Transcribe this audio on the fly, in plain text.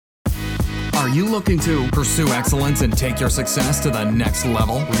Are you looking to pursue excellence and take your success to the next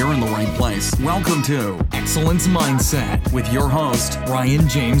level? Well, you're in the right place. Welcome to Excellence Mindset with your host, Ryan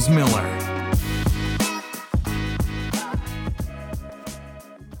James Miller.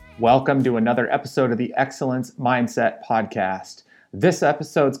 Welcome to another episode of the Excellence Mindset podcast. This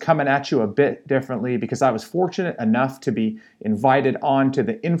episode's coming at you a bit differently because I was fortunate enough to be invited on to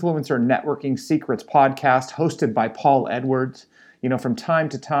the Influencer Networking Secrets podcast hosted by Paul Edwards. You know, from time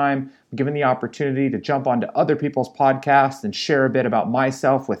to time, I'm given the opportunity to jump onto other people's podcasts and share a bit about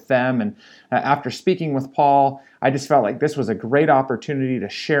myself with them. And after speaking with Paul, I just felt like this was a great opportunity to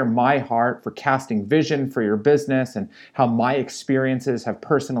share my heart for casting vision for your business and how my experiences have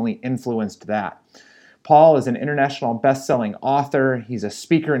personally influenced that. Paul is an international best-selling author. He's a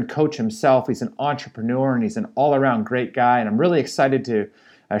speaker and coach himself. He's an entrepreneur, and he's an all-around great guy. And I'm really excited to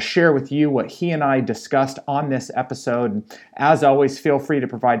share with you what he and I discussed on this episode. And as always, feel free to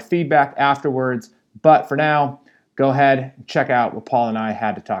provide feedback afterwards. But for now, go ahead and check out what Paul and I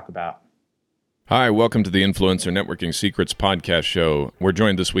had to talk about. Hi, welcome to the Influencer Networking Secrets podcast show. We're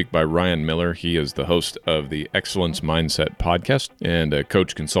joined this week by Ryan Miller. He is the host of the Excellence Mindset podcast and a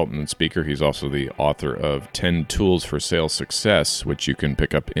coach, consultant, and speaker. He's also the author of 10 Tools for Sales Success, which you can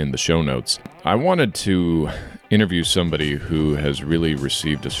pick up in the show notes. I wanted to interview somebody who has really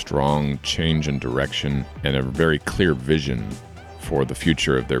received a strong change in direction and a very clear vision for the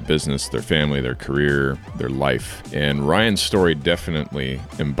future of their business, their family, their career, their life. And Ryan's story definitely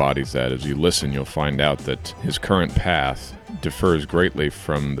embodies that. As you listen, you'll find out that his current path differs greatly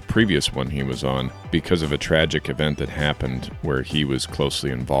from the previous one he was on because of a tragic event that happened where he was closely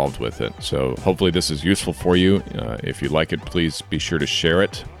involved with it. So hopefully this is useful for you. If you like it, please be sure to share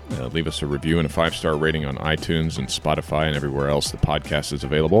it. Leave us a review and a 5-star rating on iTunes and Spotify and everywhere else the podcast is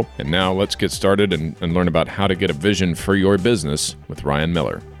available. And now let's get started and learn about how to get a vision for your business with Ryan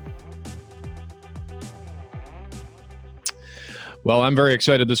Miller. Well, I'm very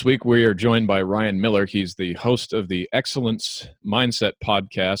excited this week. We are joined by Ryan Miller. He's the host of the Excellence Mindset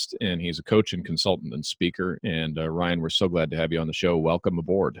podcast, and he's a coach and consultant and speaker. And Ryan, we're so glad to have you on the show. Welcome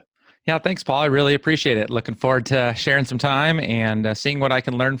aboard. Yeah, thanks, Paul. I really appreciate it. Looking forward to sharing some time and seeing what I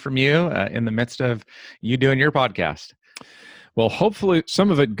can learn from you in the midst of you doing your podcast. Well, hopefully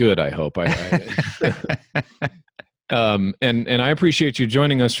some of it good, I hope. And I appreciate you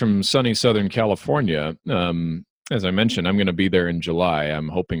joining us from sunny Southern California. As I mentioned, I'm going to be there in July. I'm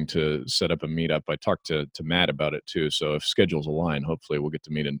hoping to set up a meetup. I talked to Matt about it too. So if schedules align, hopefully we'll get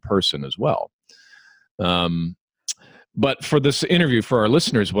to meet in person as well. But for this interview, for our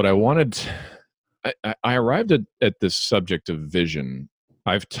listeners, what I wanted, I arrived at this subject of vision.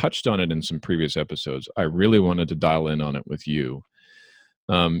 I've touched on it in some previous episodes. I really wanted to dial in on it with you.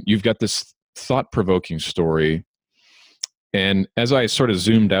 You've got this thought-provoking story. And as I sort of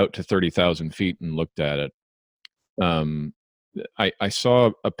zoomed out to 30,000 feet and looked at it, I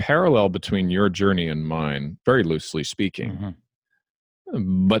saw a parallel between your journey and mine, very loosely speaking. Mm-hmm.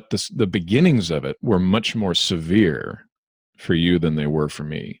 But the beginnings of it were much more severe for you than they were for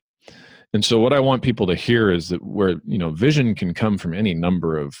me. And so what I want people to hear is that vision can come from any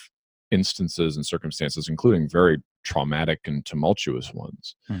number of instances and circumstances, including very traumatic and tumultuous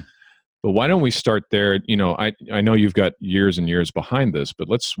ones. But why don't we start there? I know you've got years and years behind this, but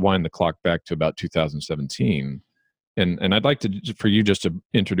let's wind the clock back to about 2017. And I'd like for you just to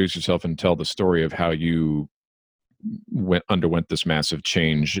introduce yourself and tell the story of how you underwent this massive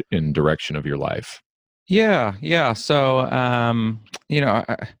change in direction of your life. Yeah. So,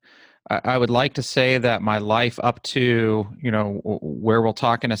 I would like to say that my life up to, where we'll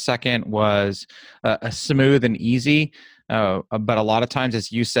talk in a second was smooth and easy. But a lot of times,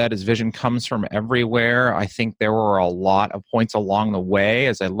 as you said, as vision comes from everywhere, I think there were a lot of points along the way.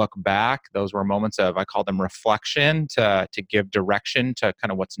 As I look back, those were moments of, I call them reflection to give direction to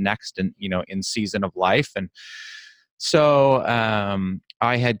kind of what's next in season of life. And so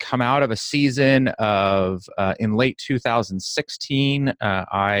I had come out of a season of, in late 2016,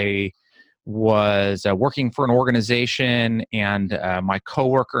 I was working for an organization, and my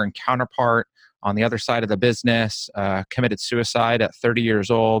coworker and counterpart on the other side of the business committed suicide at 30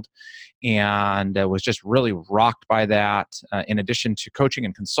 years old, and was just really rocked by that. In addition to coaching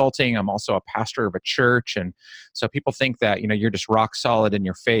and consulting, I'm also a pastor of a church. And so people think that, you're just rock solid in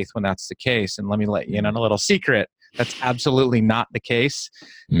your faith when that's the case. And let me let you in on a little secret. That's absolutely not the case.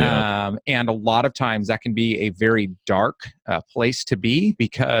 Yeah. And a lot of times that can be a very dark place to be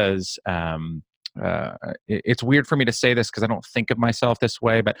because it's weird for me to say this because I don't think of myself this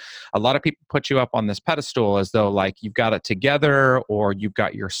way, but a lot of people put you up on this pedestal as though like you've got it together or you've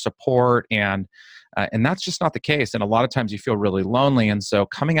got your support. And And that's just not the case. And a lot of times you feel really lonely. And so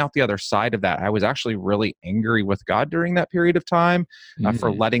coming out the other side of that, I was actually really angry with God during that period of time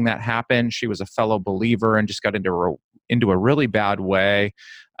for letting that happen. She was a fellow believer and just got into a really bad way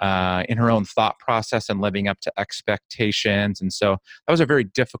in her own thought process and living up to expectations. And so that was a very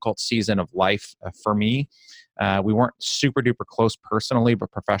difficult season of life for me. We weren't super duper close personally,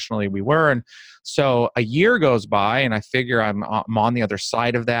 but professionally we were. And so a year goes by and I figure I'm on the other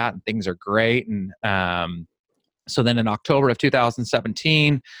side of that and things are great. And so then in October of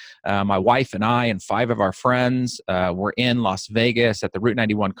 2017, my wife and I and 5 of our friends were in Las Vegas at the Route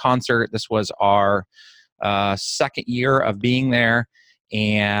 91 concert. This was our second year of being there.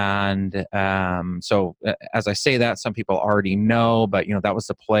 And so as I say that, some people already know, but that was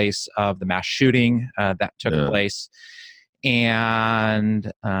the place of the mass shooting that took place. And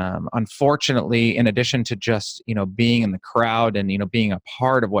unfortunately, in addition to just being in the crowd and being a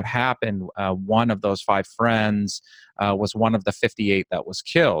part of what happened, one of those 5 friends was one of the 58 that was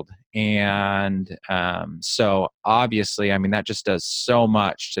killed. And so obviously, I mean, that just does so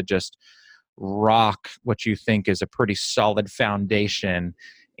much to just rock what you think is a pretty solid foundation.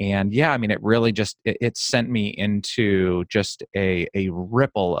 And yeah, I mean, it really just it sent me into just a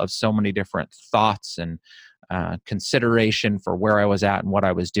ripple of so many different thoughts and consideration for where I was at and what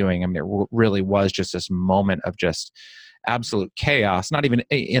I was doing. I mean, it really was just this moment of just absolute chaos, not even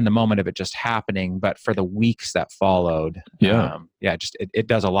in the moment of it just happening, but for the weeks that followed. Just it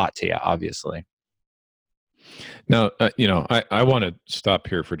does a lot to you, obviously. Now, I want to stop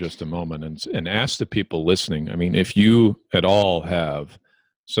here for just a moment and ask the people listening. I mean, if you at all have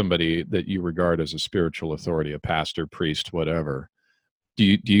somebody that you regard as a spiritual authority, a pastor, priest, whatever,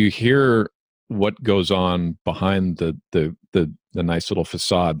 do you hear what goes on behind the nice little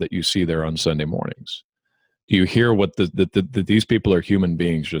facade that you see there on Sunday mornings? Do you hear what these people are human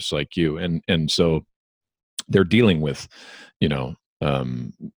beings just like you, and so they're dealing with,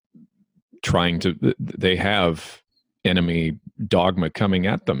 they have enemy dogma coming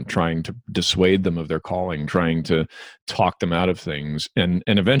at them, trying to dissuade them of their calling, trying to talk them out of things, and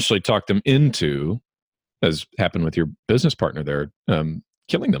eventually talk them into, as happened with your business partner there,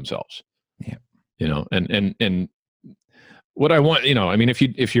 killing themselves. Yeah. And what I want, I mean,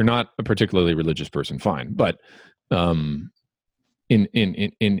 if you're not a particularly religious person, fine, but in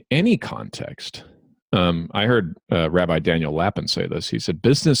any context, I heard Rabbi Daniel Lapin say this. He said,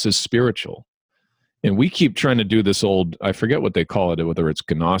 business is spiritual. And we keep trying to do this old, I forget what they call it, whether it's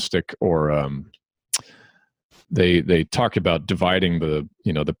Gnostic or they talk about dividing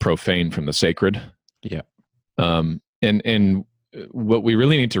the profane from the sacred. Yeah. And what we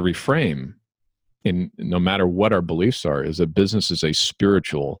really need to reframe, in no matter what our beliefs are, is that business is a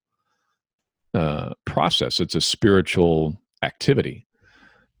spiritual process. It's a spiritual activity.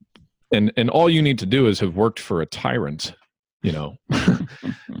 And all you need to do is have worked for a tyrant,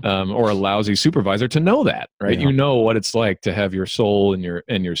 or a lousy supervisor to know that, right? Yeah. You know what it's like to have your soul and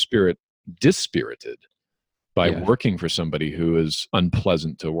your spirit dispirited by working for somebody who is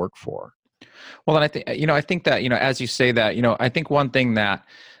unpleasant to work for. Well, and I think that, as you say that, I think one thing that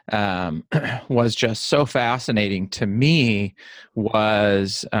was just so fascinating to me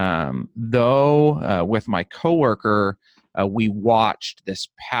was, with my coworker, we watched this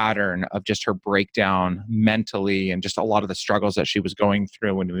pattern of just her breakdown mentally and just a lot of the struggles that she was going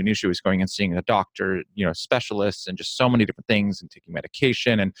through when we knew she was going and seeing a doctor, specialists, and just so many different things, and taking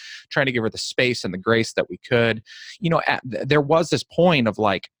medication and trying to give her the space and the grace that we could. There was this point of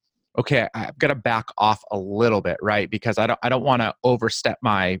like, okay, I've got to back off a little bit, right? Because I don't want to overstep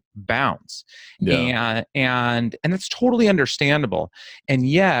my bounds. Yeah. And it's totally understandable. And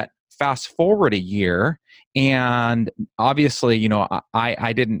yet, fast forward a year, and obviously,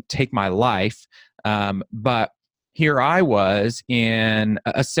 I didn't take my life, but here I was in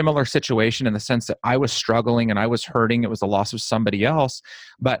a similar situation in the sense that I was struggling and I was hurting. It was the loss of somebody else,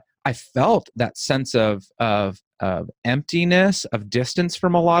 but I felt that sense of emptiness, of distance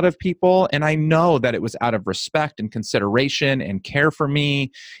from a lot of people. And I know that it was out of respect and consideration and care for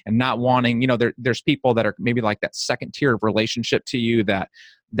me, and not wanting, there's people that are maybe like that second tier of relationship to you that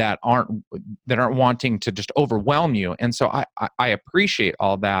aren't wanting to just overwhelm you. And so I appreciate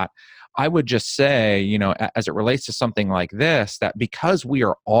all that. I would just say, as it relates to something like this, that because we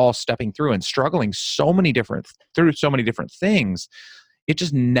are all stepping through and struggling through so many different things, it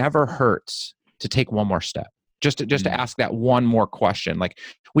just never hurts to take one more step. Just to ask that one more question. Like,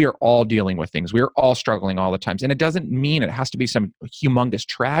 we are all dealing with things. We are all struggling all the times. And it doesn't mean it has to be some humongous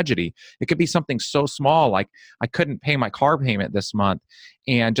tragedy. It could be something so small, like I couldn't pay my car payment this month.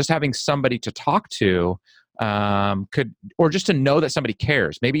 And just having somebody to talk to or just to know that somebody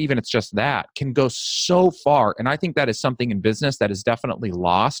cares, maybe even it's just that, can go so far. And I think that is something in business that is definitely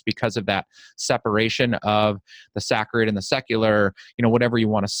lost because of that separation of the sacred and the secular, whatever you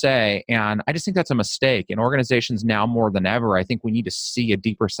want to say. And I just think that's a mistake. In organizations now more than ever, I think we need to see a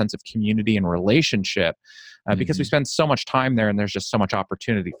deeper sense of community and relationship because we spend so much time there and there's just so much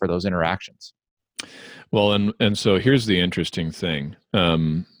opportunity for those interactions. Well, and so here's the interesting thing.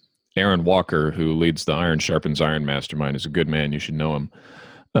 Aaron Walker, who leads the Iron Sharpens Iron Mastermind, is a good man. You should know him.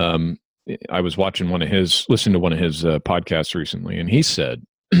 I was listening to one of his podcasts recently, and he said,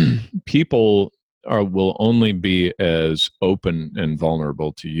 people will only be as open and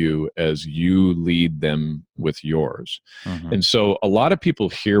vulnerable to you as you lead them with yours. Mm-hmm. And so a lot of people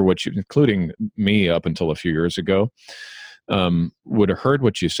hear what you, including me up until a few years ago, would have heard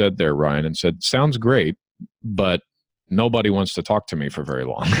what you said there, Ryan, and said, sounds great, but nobody wants to talk to me for very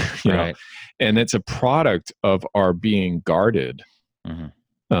long. you know? And it's a product of our being guarded,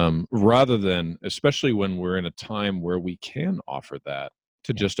 rather than, especially when we're in a time where we can offer that,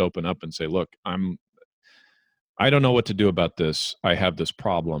 to just open up and say, look, I don't know what to do about this. I have this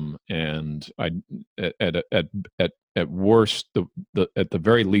problem, and at worst, at the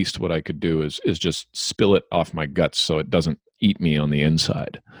very least, what I could do is just spill it off my guts so it doesn't eat me on the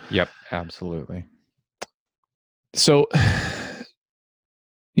inside. Yep, absolutely. So,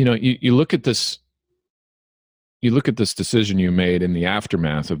 you look at this. You look at this decision you made in the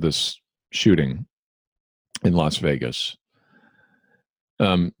aftermath of this shooting in Las Vegas.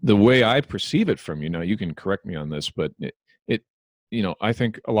 The way I perceive it from you, now you can correct me on this, but I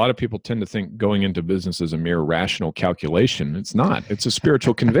think a lot of people tend to think going into business is a mere rational calculation. It's not. It's a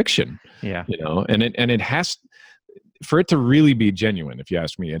spiritual conviction. Yeah. And it has, for it to really be genuine, if you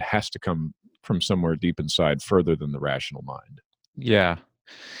ask me, it has to come from somewhere deep inside, further than the rational mind. Yeah.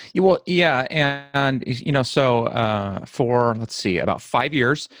 Well, yeah. And, for, let's see, about 5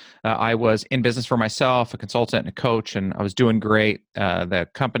 years, I was in business for myself, a consultant and a coach, and I was doing great. The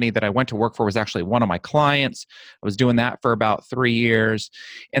company that I went to work for was actually one of my clients. I was doing that for about 3 years.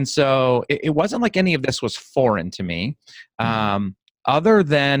 And so it wasn't like any of this was foreign to me. Other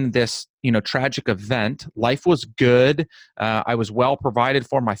than this, tragic event, life was good. I was well provided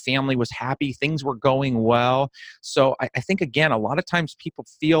for. My family was happy. Things were going well. So I think, again, a lot of times people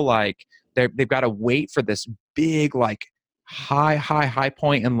feel like they've got to wait for this big, like, high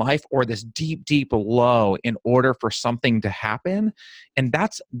point in life, or this deep, deep low, in order for something to happen. And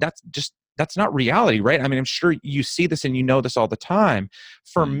that's not reality, right? I mean, I'm sure you see this and you know this all the time.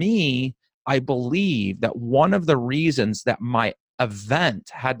 For me, I believe that one of the reasons that my event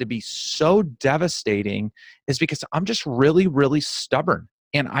had to be so devastating is because I'm just really, really stubborn,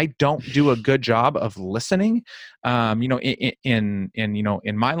 and I don't do a good job of listening. In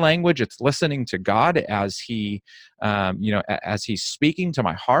my language, it's listening to God as He, as He's speaking to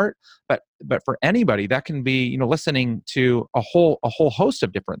my heart. But for anybody, that can be, listening to a whole host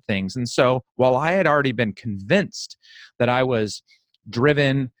of different things. And so, while I had already been convinced that I was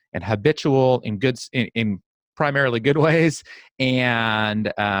driven and habitual in primarily good ways,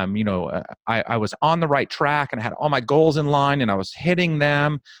 and I was on the right track, and I had all my goals in line, and I was hitting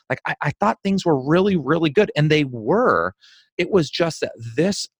them. Like, I thought things were really, really good, and they were. It was just that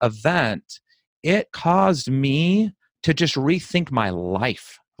this event, it caused me to just rethink my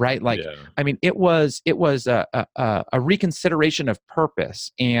life. Right? Like, yeah. I mean, it was a reconsideration of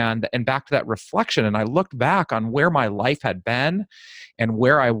purpose, and back to that reflection. And I looked back on where my life had been and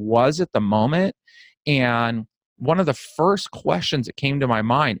where I was at the moment. And one of the first questions that came to my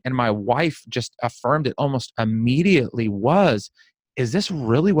mind, and my wife just affirmed it almost immediately, was, is this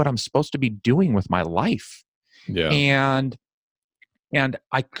really what I'm supposed to be doing with my life? Yeah. And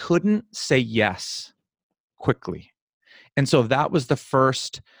I couldn't say yes quickly. And so that was the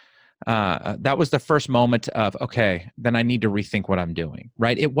first moment of, okay, then I need to rethink what I'm doing,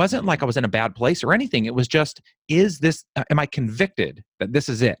 right? It wasn't like I was in a bad place or anything. It was just, am I convicted that this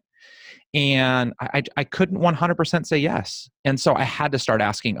is it? And I couldn't 100% say yes. And so I had to start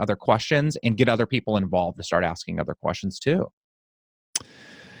asking other questions and get other people involved to start asking other questions too.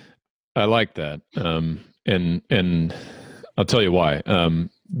 I like that. And I'll tell you why.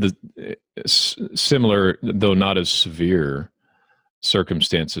 The similar, though not as severe,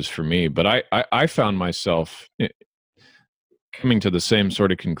 circumstances for me, but I found myself coming to the same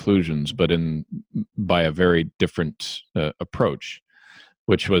sort of conclusions, but by a very different approach,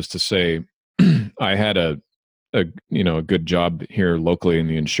 which was to say, I had a good job here locally in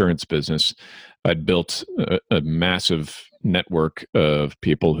the insurance business. I'd built a massive network of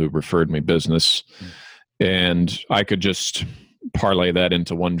people who referred me business, and I could just parlay that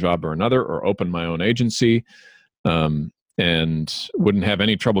into one job or another, or open my own agency, and wouldn't have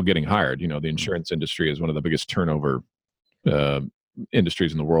any trouble getting hired. The insurance industry is one of the biggest turnover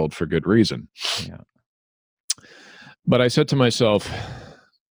industries in the world for good reason. Yeah. But I said to myself,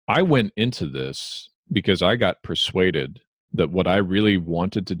 I went into this because I got persuaded that what I really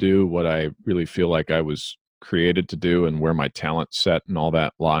wanted to do, what I really feel like I was created to do, and where my talent set and all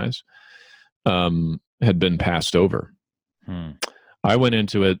that lies, had been passed over. I went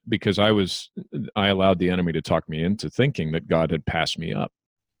into it because I allowed the enemy to talk me into thinking that God had passed me up.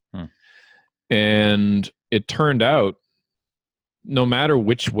 And it turned out, no matter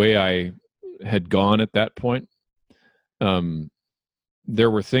which way I had gone at that point,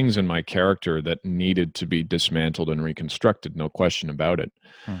 there were things in my character that needed to be dismantled and reconstructed, no question about it.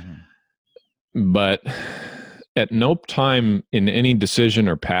 But at no time in any decision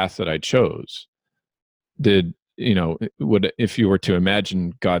or path that I chose if you were to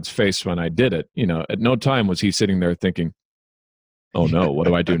imagine God's face when I did it, at no time was he sitting there thinking, oh no, what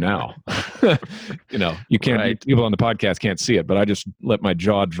do I do now? You can't, Right. People on the podcast can't see it, but I just let my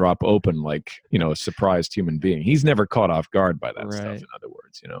jaw drop open like, a surprised human being. He's never caught off guard by that stuff, in other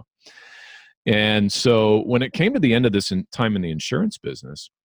words, And so when it came to the end of this time in the insurance business,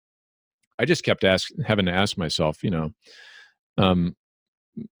 I just kept having to ask myself,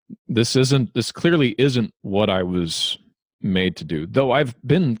 this clearly isn't what I was made to do, though I've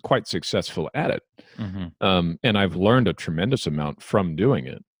been quite successful at it. And I've learned a tremendous amount from doing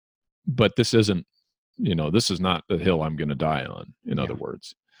it, but this isn't, this is not the hill I'm going to die on, in other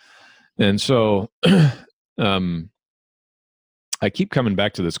words. And so, I keep coming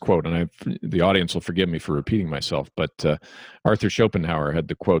back to this quote, and the audience will forgive me for repeating myself, but Arthur Schopenhauer had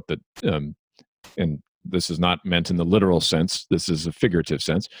the quote that, and this is not meant in the literal sense, this is a figurative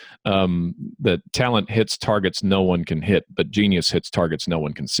sense, that talent hits targets no one can hit, but genius hits targets no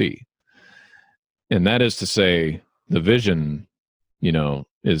one can see. And that is to say, the vision,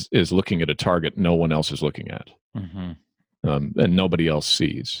 is looking at a target no one else is looking at, and nobody else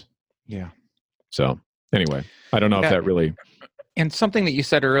sees. Yeah. So anyway, I don't know if that really... And something that you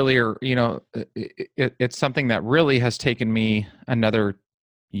said earlier, it's something that really has taken me another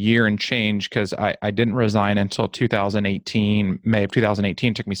year and change, because I didn't resign until 2018. May of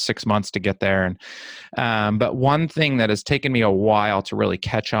 2018. It took me 6 months to get there. And but one thing that has taken me a while to really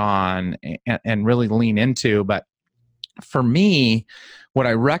catch on and really lean into, but for me, what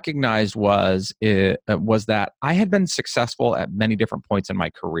I recognized was that I had been successful at many different points in my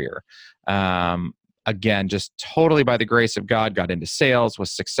career. Again, just totally by the grace of God, got into sales,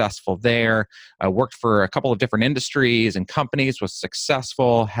 was successful there. I worked for a couple of different industries and companies, was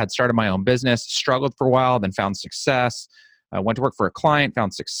successful, had started my own business, struggled for a while, then found success. Went to work for a client,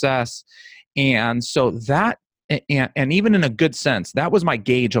 found success. And so that, and even in a good sense, that was my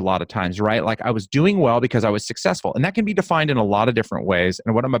gauge a lot of times, right? Like I was doing well because I was successful. And that can be defined in a lot of different ways.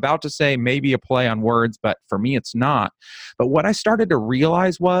 And what I'm about to say may be a play on words, but for me, it's not. But what I started to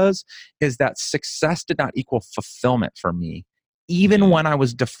realize is that success did not equal fulfillment for me, even when I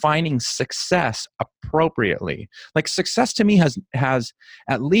was defining success appropriately. Like success to me has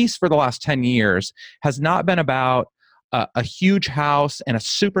at least for the last 10 years, has not been about a huge house and a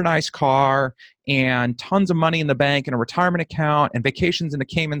super nice car and tons of money in the bank and a retirement account and vacations in the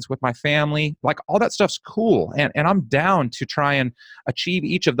Caymans with my family. Like all that stuff's cool. And I'm down to try and achieve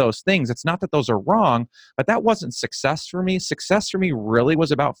each of those things. It's not that those are wrong, but that wasn't success for me. Success for me really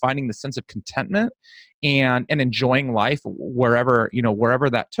was about finding the sense of contentment and enjoying life wherever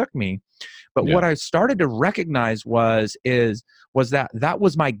that took me. But what I started to recognize was that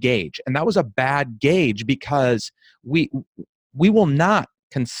was my gauge, and that was a bad gauge, because we will not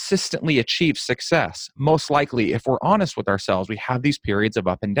consistently achieve success. Most likely, if we're honest with ourselves, we have these periods of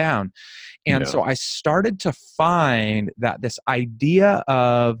up and down. And so I started to find that this idea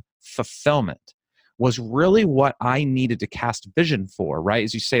of fulfillment was really what I needed to cast vision for, right?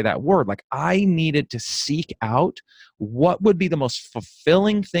 As you say that word, like I needed to seek out what would be the most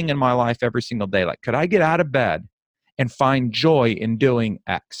fulfilling thing in my life every single day. Like, could I get out of bed and find joy in doing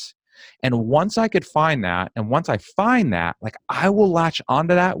X? And once I could find that, and once I find that, like I will latch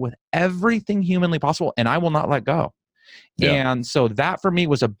onto that with everything humanly possible, and I will not let go. Yeah. And so that for me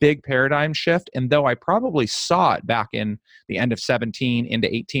was a big paradigm shift. And though I probably saw it back in the end of 17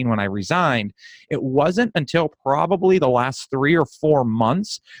 into 18 when I resigned, it wasn't until probably the last 3 or 4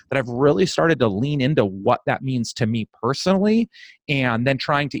 months that I've really started to lean into what that means to me personally, and then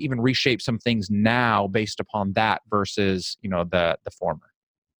trying to even reshape some things now based upon that versus, the former.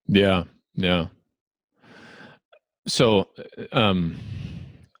 Yeah. Yeah. So,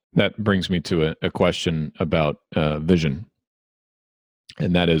 that brings me to a question about vision.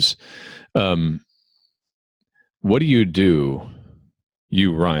 And that is, what do you do,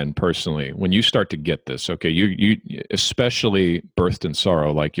 you, Ryan, personally, when you start to get this? Okay, you especially birthed in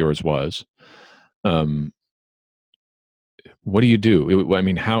sorrow like yours was. What do you do? I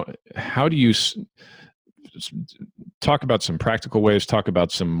mean, how do you talk about some practical ways, talk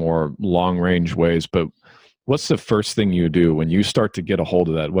about some more long range ways, but what's the first thing you do when you start to get a hold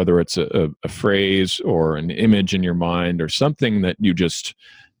of that, whether it's a phrase or an image in your mind or something that you just,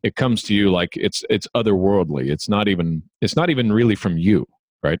 it comes to you like it's otherworldly. It's not even really from you,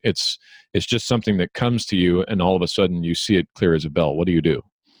 right? It's just something that comes to you and all of a sudden you see it clear as a bell. What do you do?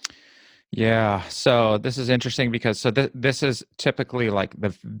 Yeah, so this is interesting because this is typically like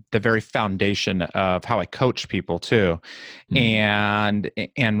the very foundation of how I coach people too, and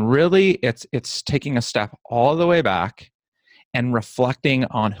really it's taking a step all the way back and reflecting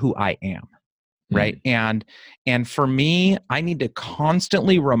on who I am, right? And for me, I need to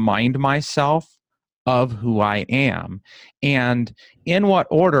constantly remind myself of who I am and in what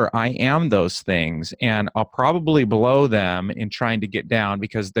order I am those things. And I'll probably blow them in trying to get down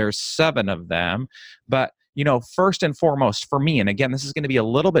because there's 7 of them. But, first and foremost for me, and again, this is going to be a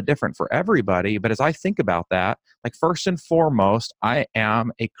little bit different for everybody, but as I think about that, like first and foremost, I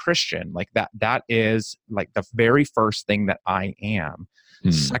am a Christian. Like that is like the very first thing that I am.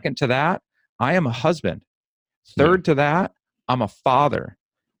 Second to that, I am a husband. Third to that, I'm a father.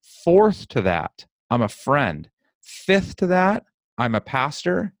 Fourth to that, I'm a friend. Fifth to that, I'm a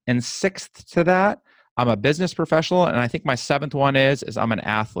pastor. And sixth to that, I'm a business professional. And I think my 7th one is I'm an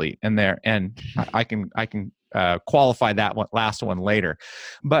athlete in there. And I can qualify that last one later.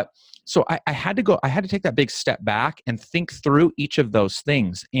 But so I had to take that big step back and think through each of those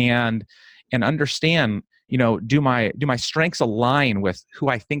things and understand, do my strengths align with who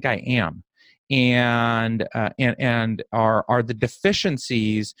I think I am? And are the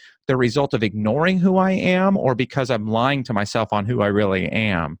deficiencies the result of ignoring who I am or because I'm lying to myself on who I really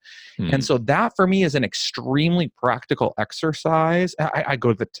am? And so that for me is an extremely practical exercise. I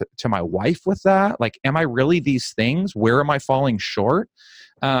go to my wife with that. Like, am I really these things? Where am I falling short?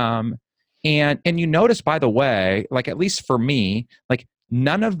 And you notice, by the way, like at least for me, like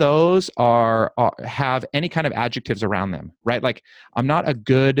none of those have any kind of adjectives around them, right? Like I'm not a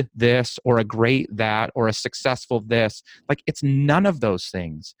good this or a great that or a successful this. Like it's none of those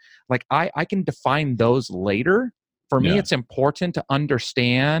things. Like I can define those later. For me, it's important to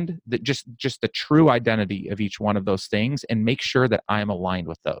understand that just the true identity of each one of those things and make sure that I'm aligned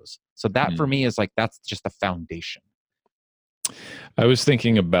with those. So that for me is like, that's just the foundation. I was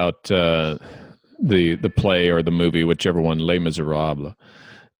thinking about the play or the movie, whichever one, Les Miserables,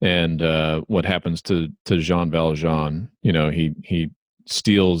 and what happens to Jean Valjean. He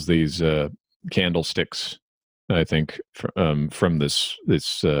steals these candlesticks, I think, from this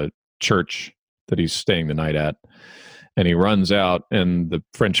church that he's staying the night at, and he runs out, and the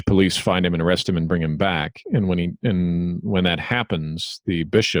French police find him and arrest him and bring him back. And when that happens, the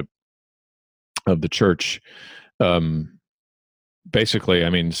bishop of the church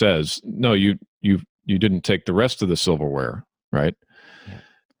basically, says, no, you didn't take the rest of the silverware, right? Yeah.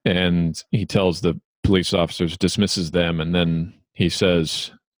 And he tells the police officers, dismisses them, and then he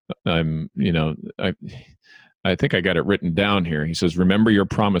says, I think I got it written down here. He says, remember your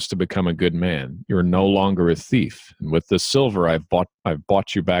promise to become a good man. You're no longer a thief. And with this silver, I've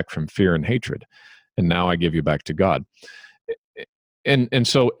bought you back from fear and hatred. And now I give you back to God. And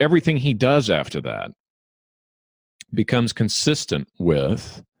so everything he does after that becomes consistent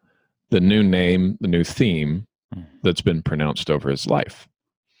with the new name, the new theme that's been pronounced over his life.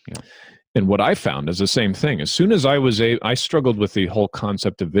 Yeah. And what I found is the same thing. As soon as I struggled with the whole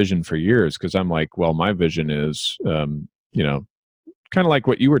concept of vision for years, because I'm like, well, my vision is, kind of like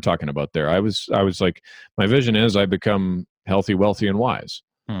what you were talking about there. I was like, my vision is I become healthy, wealthy, and wise,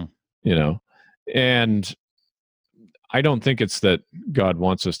 and I don't think it's that God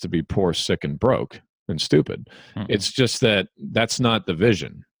wants us to be poor, sick, and broke and stupid. Mm-hmm. It's just that that's not the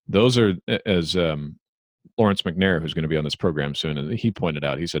vision. Those are, as Lawrence McNair, who's going to be on this program soon, and he pointed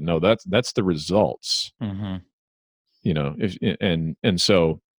out, he said, no, that's the results. Mm-hmm. And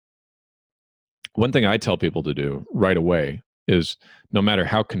so one thing I tell people to do right away is, no matter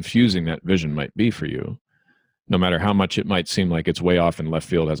how confusing that vision might be for you, no matter how much it might seem like it's way off in left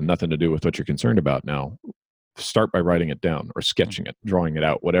field, has nothing to do with what you're concerned about now, start by writing it down or sketching it, drawing it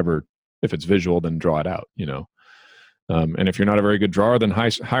out, whatever. If it's visual, then draw it out, and if you're not a very good drawer, then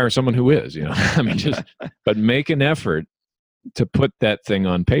hire someone who is, but make an effort to put that thing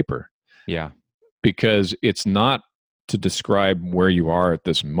on paper. Yeah. Because it's not to describe where you are at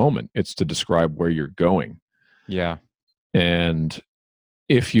this moment. It's to describe where you're going. Yeah. And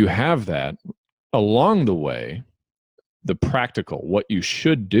if you have that, along the way, the practical, what you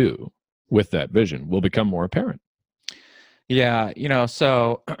should do with that vision will become more apparent. Yeah,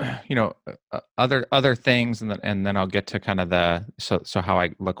 so other things, and then I'll get to kind of so how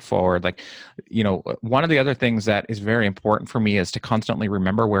I look forward. Like, one of the other things that is very important for me is to constantly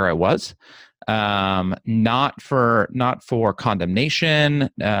remember where I was, not for condemnation,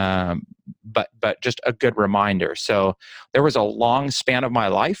 but just a good reminder. So there was a long span of my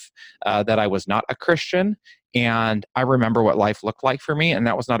life that I was not a Christian, and I remember what life looked like for me, and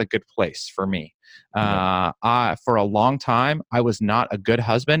that was not a good place for me. For a long time, I was not a good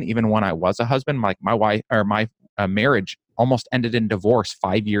husband, even when I was a husband. Like my wife or my marriage almost ended in divorce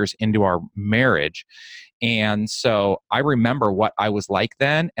 5 years into our marriage. And so I remember what I was like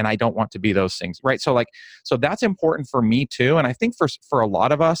then, and I don't want to be those things, right? So that's important for me too. And I think for a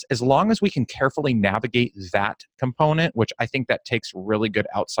lot of us, as long as we can carefully navigate that component, which I think that takes really good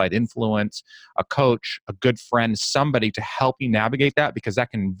outside influence, a coach, a good friend, somebody to help you navigate that, because that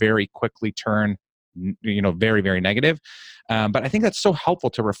can very quickly turn very, very negative. But I think that's so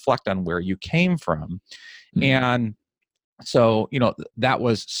helpful to reflect on where you came from. Mm-hmm. And so, that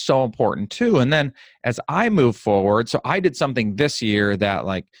was so important too. And then as I move forward, so I did something this year that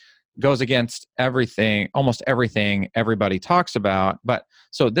goes against almost everything everybody talks about. But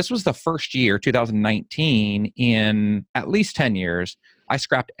so this was the first year, 2019, in at least 10 years, I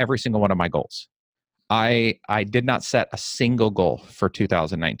scrapped every single one of my goals. I did not set a single goal for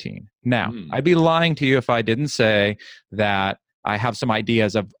 2019. Now, I'd be lying to you if I didn't say that I have some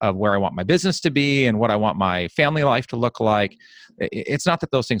ideas of where I want my business to be and what I want my family life to look like. It's not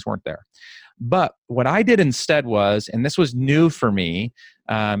that those things weren't there. But what I did instead was, and this was new for me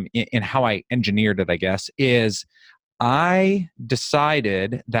in how I engineered it, I guess, is I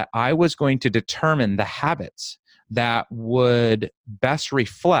decided that I was going to determine the habits that would best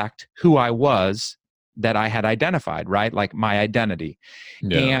reflect who I was, that I had identified, right? Like my identity.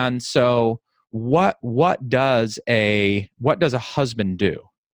 Yeah. And so what does a husband do,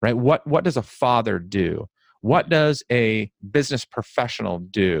 right? What does a father do? What does a business professional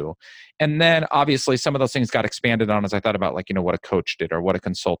do? And then obviously some of those things got expanded on as I thought about what a coach did or what a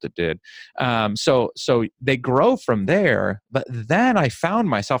consultant did. So they grow from there. But then I found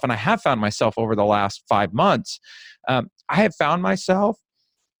myself, and I have found myself over the last 5 months, I have found myself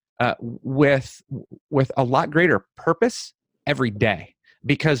with a lot greater purpose every day.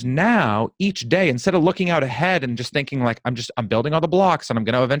 Because now each day, instead of looking out ahead and just thinking I'm building all the blocks and I'm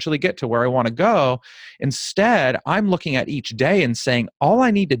going to eventually get to where I want to go, instead I'm looking at each day and saying, all I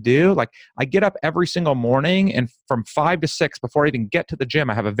need to do, I get up every single morning, and from 5 to 6 before I even get to the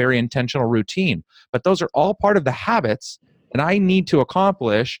gym, I have a very intentional routine. But those are all part of the habits that I need to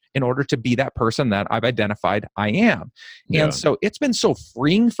accomplish in order to be that person that I've identified I am. Yeah. And so it's been so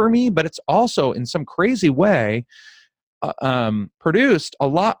freeing for me, but it's also in some crazy way produced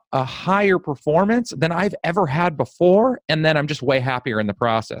a higher performance than I've ever had before. And then I'm just way happier in the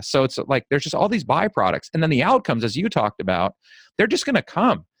process. So it's there's just all these byproducts. And then the outcomes, as you talked about, they're just going to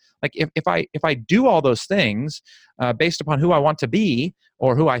come. If I do all those things based upon who I want to be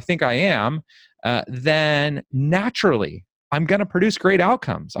or who I think I am, then naturally I'm going to produce great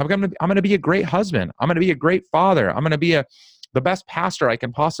outcomes. I'm going to be a great husband. I'm going to be a great father. I'm going to be the best pastor I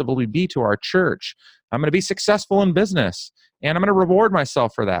can possibly be to our church. I'm going to be successful in business, and I'm going to reward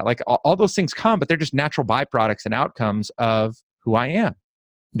myself for that. All those things come, but they're just natural byproducts and outcomes of who I am.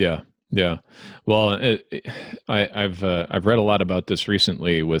 Yeah. Yeah. Well, I've read a lot about this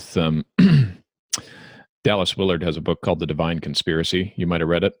recently with Dallas Willard has a book called The Divine Conspiracy. You might have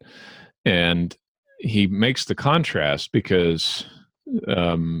read it. And he makes the contrast because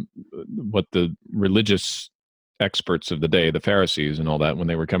what the religious experts of the day, the Pharisees and all that, when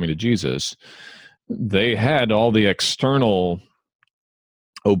they were coming to Jesus, they had all the external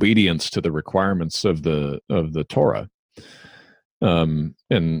obedience to the requirements of the Torah, and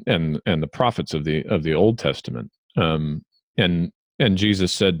the prophets of the Old Testament, and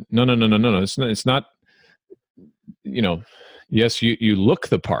Jesus said, no, it's not. Yes, you look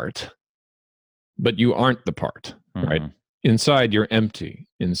the part, but you aren't the part, right? Inside, you're empty.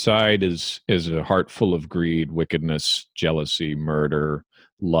 Inside is a heart full of greed, wickedness, jealousy, murder,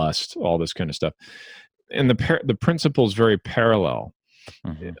 lust, all this kind of stuff. And the principle is very parallel,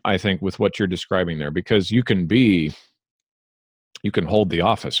 I think, with what you're describing there, because you can hold the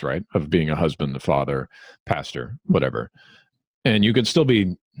office, right, of being a husband, a father, pastor, whatever, and you can still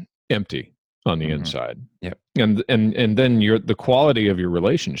be empty on the inside. Yep. And then the quality of your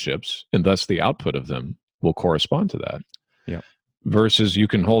relationships, and thus the output of them, will correspond to that. Yeah. versus you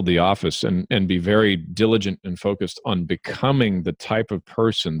can hold the office and be very diligent and focused on becoming the type of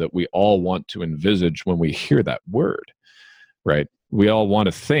person that we all want to envisage when we hear that word, right? We all want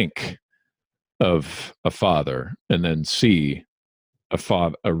to think of a father and then see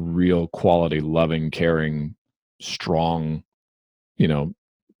a real quality, loving, caring, strong,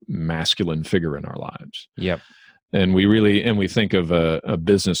 masculine figure in our lives. Yep. And we think of a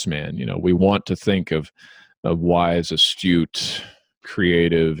businessman, we want to think of a wise, astute,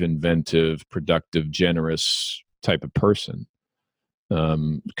 creative, inventive, productive, generous type of person,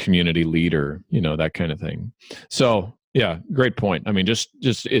 community leader, that kind of thing. So yeah, great point. I mean, just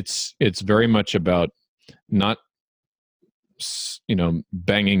it's very much about not,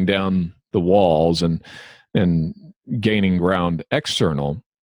 banging down the walls and gaining ground external.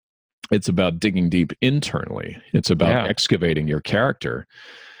 It's about digging deep internally. It's about excavating your character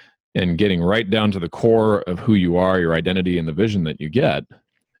and getting right down to the core of who you are, your identity, and the vision that you get,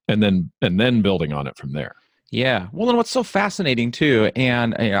 and then building on it from there. Yeah. Well, and what's so fascinating too,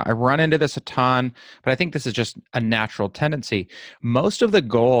 and I run into this a ton, but I think this is just a natural tendency. Most of the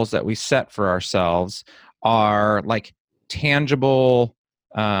goals that we set for ourselves are like tangible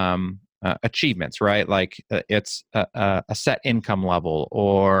achievements, right? Like it's a set income level,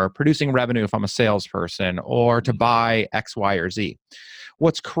 or producing revenue if I'm a salesperson, or to buy X, Y, or Z.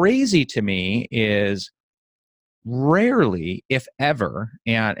 What's crazy to me is rarely, if ever,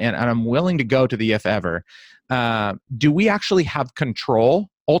 and I'm willing to go to the if ever, do we actually have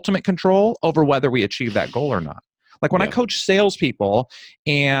ultimate control over whether we achieve that goal or not? Like when I coach salespeople,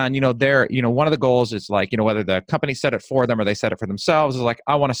 and they're one of the goals is like whether the company set it for them or they set it for themselves, is like,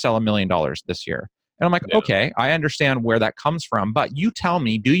 I want to sell $1 million this year. And I'm like, okay, I understand where that comes from, but you tell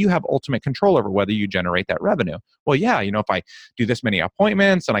me, do you have ultimate control over whether you generate that revenue? Well, yeah, if I do this many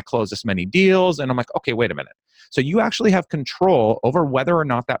appointments and I close this many deals, and I'm like, okay, wait a minute. So you actually have control over whether or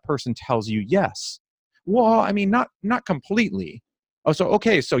not that person tells you yes. Well, I mean, not completely. Oh, so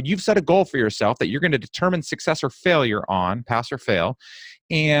okay, so you've set a goal for yourself that you're going to determine success or failure on, pass or fail,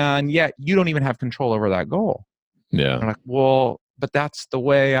 and yet you don't even have control over that goal. Yeah. I'm like, well, but that's the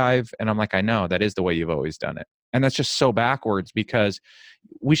way and I'm like, I know, that is the way you've always done it. And that's just so backwards, because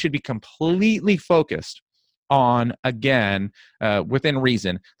we should be completely focused on, again, within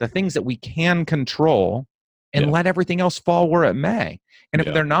reason, the things that we can control, and let everything else fall where it may. And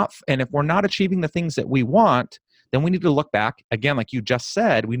if we're not achieving the things that we want, then we need to look back, again, like you just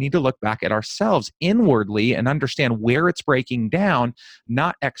said, we need to look back at ourselves inwardly and understand where it's breaking down,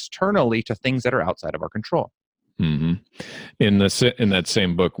 not externally to things that are outside of our control. Mm-hmm. In that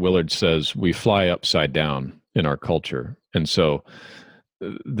same book, Willard says we fly upside down in our culture. And so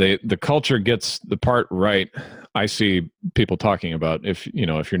the culture gets the part right. I see people talking about if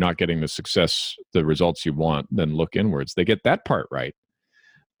you're not getting the results you want, then look inwards. They get that part right.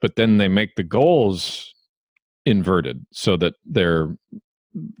 But then they make the goals inverted so that they're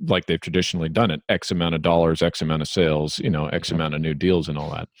like they've traditionally done it, X amount of dollars, X amount of sales, X amount of new deals and all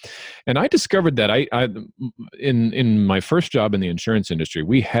that. And I discovered that I in my first job in the insurance industry,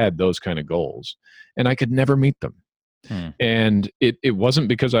 we had those kind of goals and I could never meet them. And it wasn't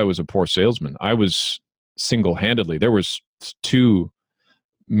because I was a poor salesman. I was single-handedly, there was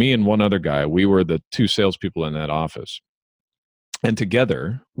me and one other guy, we were the two salespeople in that office. And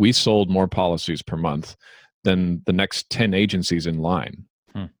together we sold more policies per month than the next 10 agencies in line.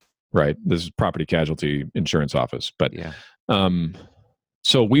 Right. This is property casualty insurance office. But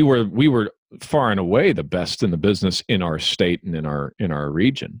so we were far and away the best in the business in our state and in our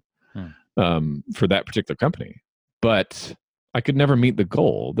region for that particular company. But I could never meet the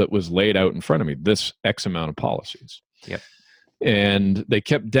goal that was laid out in front of me, this X amount of policies. Yep. And they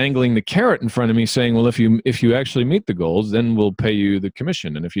kept dangling the carrot in front of me saying, well, if you actually meet the goals, then we'll pay you the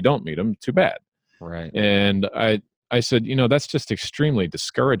commission. And if you don't meet them, too bad. Right. And I said, that's just extremely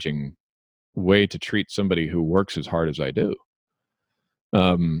discouraging way to treat somebody who works as hard as I do.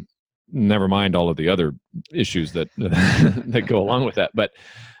 Never mind all of the other issues that that go along with that. But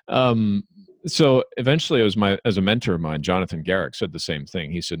so eventually, as a mentor of mine, Jonathan Garrick, said the same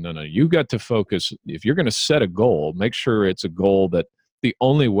thing. He said, no, you got to focus. If you're going to set a goal, make sure it's a goal that the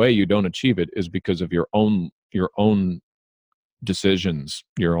only way you don't achieve it is because of your own decisions,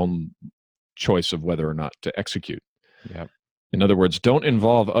 your own choice of whether or not to execute. Yep. In other words, don't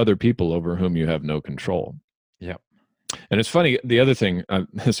involve other people over whom you have no control. Yep. And it's funny, the other thing,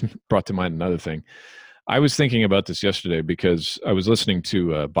 this brought to mind another thing. I was thinking about this yesterday because I was listening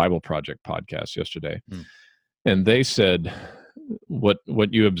to a Bible Project podcast yesterday, and they said what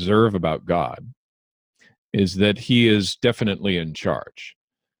you observe about God is that he is definitely in charge,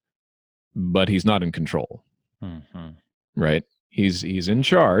 but he's not in control. Right? He's in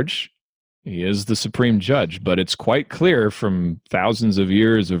charge. He is the supreme judge, but it's quite clear from thousands of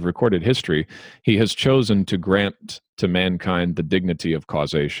years of recorded history, he has chosen to grant to mankind the dignity of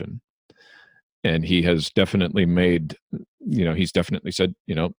causation. And he has definitely made, he's definitely said,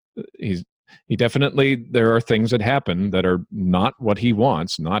 there are things that happen that are not what he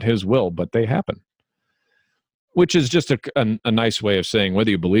wants, not his will, but they happen. Which is just a nice way of saying,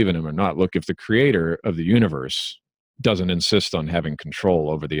 whether you believe in him or not, look, if the creator of the universe doesn't insist on having control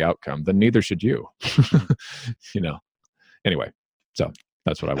over the outcome, then neither should you. Anyway, so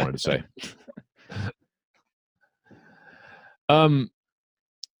that's what I wanted to say.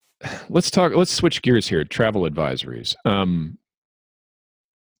 Let's switch gears here. Travel advisories.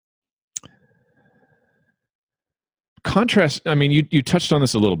 Contrast, I mean, you touched on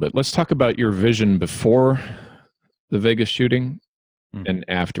this a little bit. Let's talk about your vision before the Vegas shooting and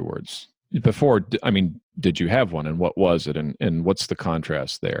afterwards. Before, I mean, did you have one, and what was it, and what's the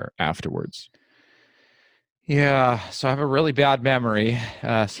contrast there afterwards? Yeah, so I have a really bad memory,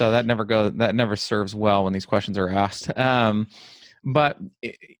 so that never serves well when these questions are asked. But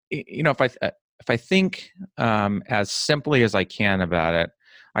if I think as simply as I can about it,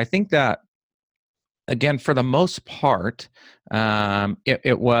 I think that, again, for the most part,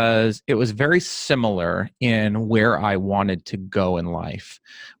 it was very similar in where I wanted to go in life,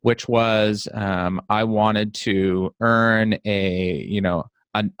 which was I wanted to earn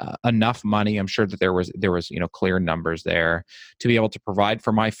enough money. I'm sure that there was clear numbers there to be able to provide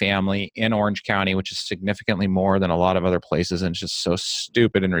for my family in Orange County, which is significantly more than a lot of other places, and it's just so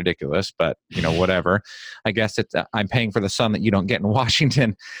stupid and ridiculous. But whatever. I guess it's I'm paying for the sun that you don't get in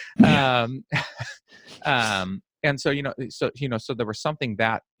Washington. Yeah. And so so there was something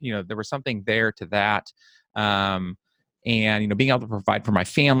there to that. And being able to provide for my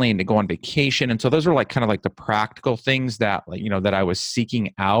family and to go on vacation. And so those are kind of the practical things that that I was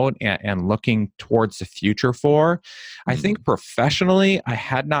seeking out and looking towards the future for. I think professionally, I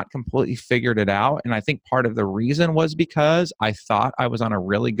had not completely figured it out. And I think part of the reason was because I thought I was on a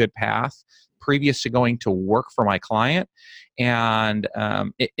really good path previous to going to work for my client. And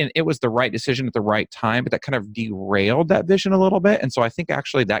it was the right decision at the right time, but that kind of derailed that vision a little bit. And so I think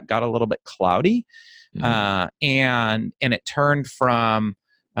actually that got a little bit cloudy. And it turned from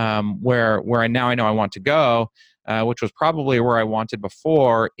where I know I want to go, which was probably where I wanted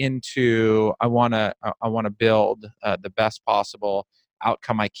before, into I want to build the best possible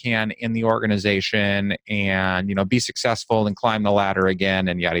outcome I can in the organization, and be successful and climb the ladder again,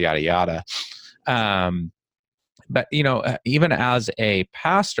 and yada yada yada. But even as a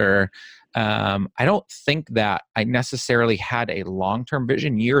pastor, I don't think that I necessarily had a long-term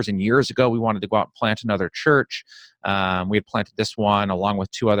vision. Years and years ago, we wanted to go out and plant another church. We had planted this one along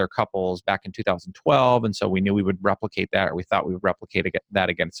with 2 other couples back in 2012. And so we knew we would replicate that, or we thought we would replicate that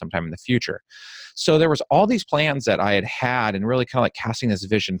again sometime in the future. So there was all these plans that I had and really kind of casting this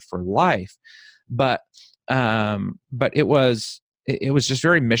vision for life. But it was just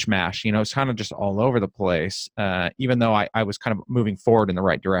very mishmash. It's kind of just all over the place, even though I was kind of moving forward in the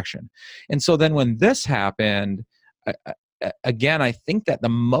right direction. And so then when this happened, again, I think that the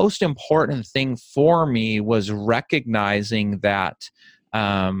most important thing for me was recognizing that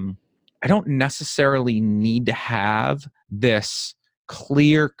I don't necessarily need to have this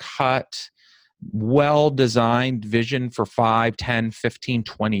clear-cut, well-designed vision for 5, 10, 15,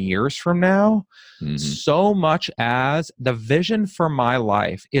 20 years from now, so much as the vision for my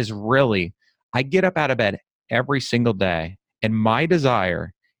life is really, I get up out of bed every single day, and my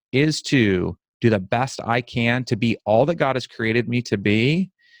desire is to do the best I can to be all that God has created me to be.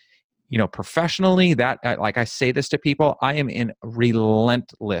 Professionally, that, like I say this to people, I am in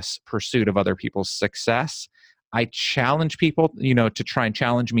relentless pursuit of other people's success. I challenge people, to try and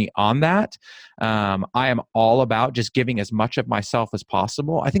challenge me on that. I am all about just giving as much of myself as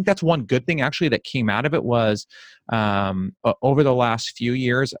possible. I think that's one good thing actually that came out of it was over the last few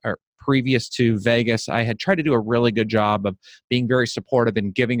years, or previous to Vegas, I had tried to do a really good job of being very supportive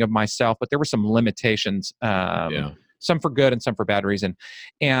and giving of myself, but there were some limitations. Some for good and some for bad reason.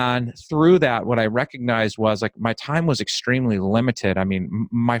 And through that, what I recognized was my time was extremely limited. I mean,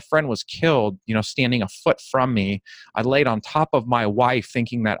 my friend was killed, standing a foot from me. I laid on top of my wife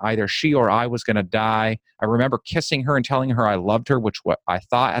thinking that either she or I was going to die. I remember kissing her and telling her I loved her, which what I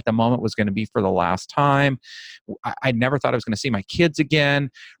thought at the moment was going to be for the last time. I never thought I was going to see my kids again.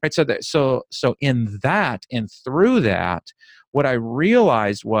 Right. So in that and through that, what I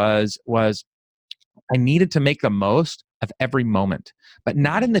realized was I needed to make the most of every moment, but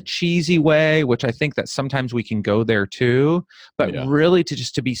not in the cheesy way, which I think that sometimes we can go there too, but really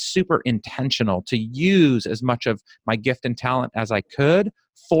to be super intentional, to use as much of my gift and talent as I could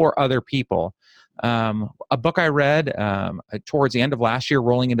for other people. A book I read towards the end of last year,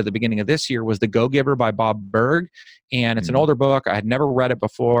 rolling into the beginning of this year, was The Go-Giver by Bob Burg. And it's an older book. I had never read it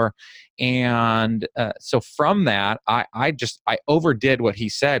before. And so from that, I overdid what he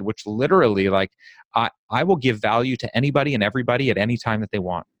said, which literally, like, I will give value to anybody and everybody at any time that they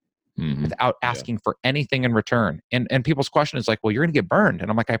want, without asking for anything in return. And people's question is like, well, you're going to get burned. And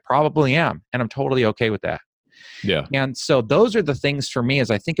I'm like, I probably am. And I'm totally okay with that. Yeah. And so those are the things for me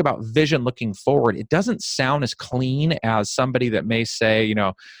as I think about vision looking forward. It doesn't sound as clean as somebody that may say,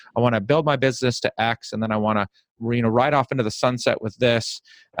 I want to build my business to X, and then I want to, ride off into the sunset with this.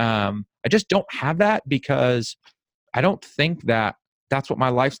 I just don't have that, because I don't think that that's what my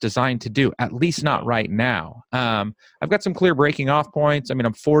life's designed to do, at least not right now. I've got some clear breaking off points. I mean,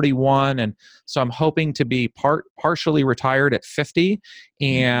 I'm 41, and so I'm hoping to be partially retired at 50.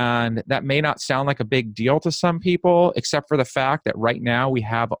 And that may not sound like a big deal to some people, except for the fact that right now we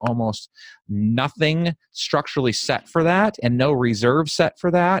have almost nothing structurally set for that and no reserve set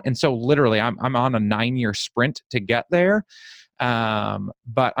for that. And so literally I'm on a 9-year sprint to get there.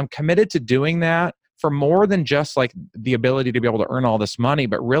 But I'm committed to doing that for more than just like the ability to be able to earn all this money,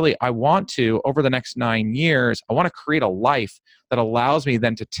 but really I want to, over the next 9 years, I want to create a life that allows me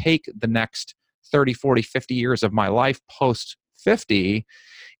then to take the next 30, 40, 50 years of my life post 50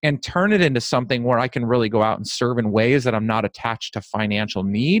 and turn it into something where I can really go out and serve in ways that I'm not attached to financial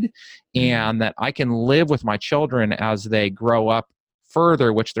need, and that I can live with my children as they grow up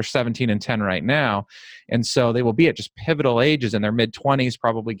further, which they're 17 and 10 right now. And so they will be at just pivotal ages in their mid-20s,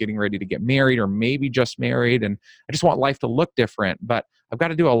 probably getting ready to get married or maybe just married. And I just want life to look different. But I've got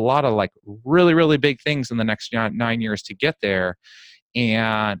to do a lot of like really, really big things in the next 9 years to get there.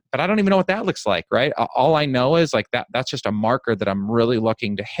 But I don't even know what that looks like, right? All I know is like that's just a marker that I'm really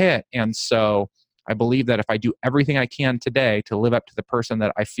looking to hit. And so I believe that if I do everything I can today to live up to the person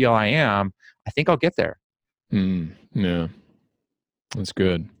that I feel I am, I think I'll get there. Yeah. That's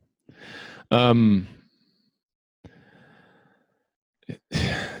good. Now,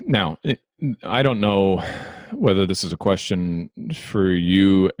 I don't know whether this is a question for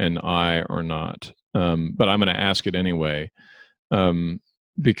you and I or not, but I'm going to ask it anyway,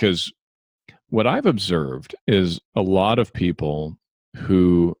 because what I've observed is a lot of people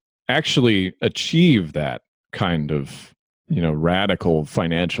who actually achieve that kind of, radical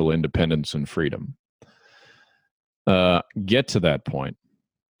financial independence and freedom, get to that point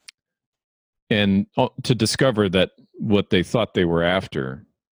and to discover that what they thought they were after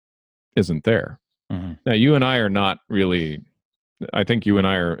isn't there. Now, you and I are not really, I think you and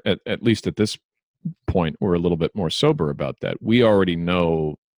I are, at least at this point, we're a little bit more sober about that. We already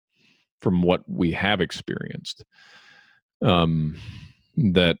know from what we have experienced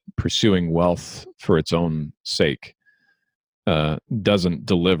that pursuing wealth for its own sake doesn't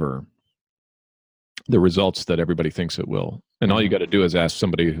deliver the results that everybody thinks it will. And all you got to do is ask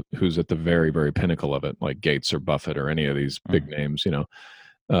somebody who's at the very, very pinnacle of it, like Gates or Buffett or any of these big names,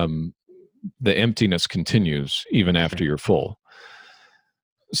 the emptiness continues even after you're full.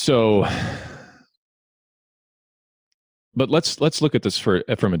 So, but let's look at this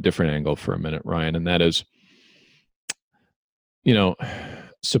from a different angle for a minute, Ryan. And that is,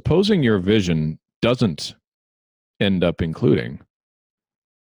 supposing your vision doesn't end up including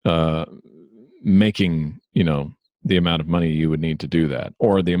making, the amount of money you would need to do that,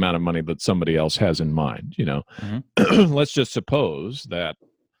 or the amount of money that somebody else has in mind, let's just suppose that,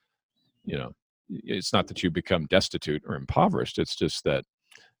 it's not that you become destitute or impoverished. It's just that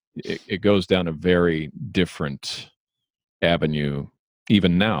it goes down a very different avenue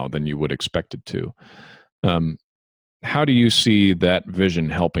even now than you would expect it to. How do you see that vision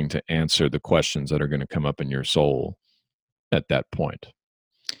helping to answer the questions that are going to come up in your soul at that point?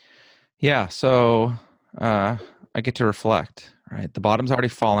 Yeah. So, I get to reflect, right? The bottom's already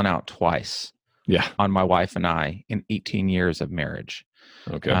fallen out twice. Yeah. On my wife and I in 18 years of marriage.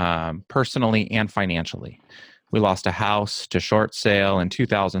 Okay. Personally and financially. We lost a house to short sale in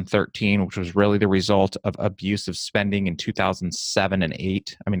 2013, which was really the result of abusive spending in 2007 and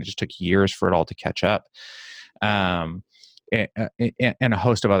 8. I mean, it just took years for it all to catch up. And a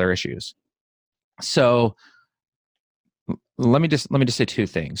host of other issues. So let me just say two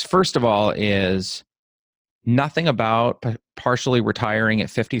things. First of all is nothing about partially retiring at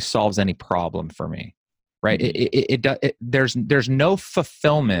 50 solves any problem for me, right? There's no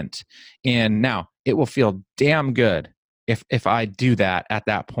fulfillment in, now it will feel damn good if I do that at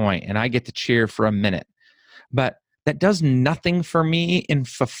that point and I get to cheer for a minute, but that does nothing for me in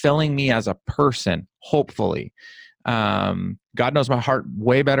fulfilling me as a person, hopefully. God knows my heart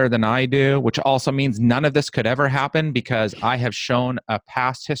way better than I do, which also means none of this could ever happen because I have shown a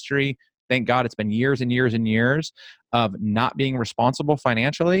past history. Thank God it's been years and years and years of not being responsible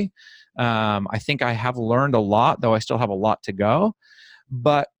financially. I think I have learned a lot, though I still have a lot to go.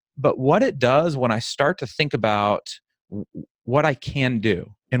 But what it does when I start to think about what I can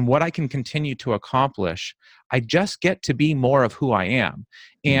do and what I can continue to accomplish, I just get to be more of who I am.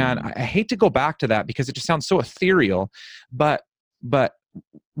 And I hate to go back to that because it just sounds so ethereal, but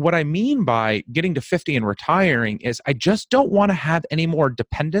what I mean by getting to 50 and retiring is I just don't want to have any more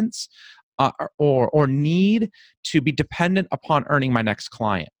dependence or need to be dependent upon earning my next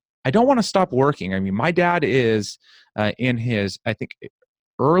client. I don't want to stop working. I mean, my dad is in his, I think,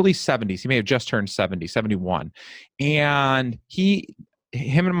 early 70s. He may have just turned 70, 71. And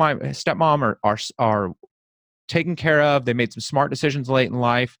him and my stepmom are taken care of. They made some smart decisions late in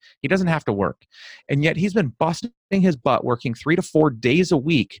life. He doesn't have to work. And yet he's been busting his butt working 3 to 4 days a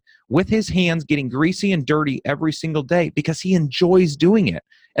week with his hands getting greasy and dirty every single day because he enjoys doing it.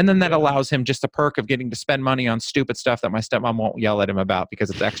 And then that allows him just the perk of getting to spend money on stupid stuff that my stepmom won't yell at him about because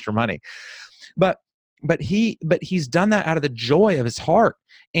it's extra money. But he's done that out of the joy of his heart.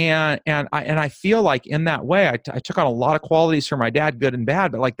 And I feel like in that way, I took on a lot of qualities from my dad, good and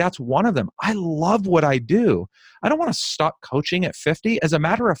bad, but like that's one of them. I love what I do. I don't want to stop coaching at 50. As a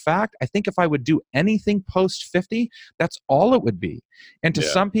matter of fact, I think if I would do anything post 50, that's all it would be. And to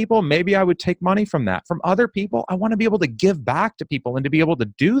some people, maybe I would take money from that. From other people, I want to be able to give back to people and to be able to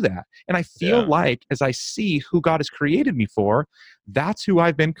do that. And I feel like as I see who God has created me for, that's who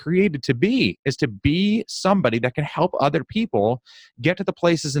I've been created to be, is to be somebody that can help other people get to the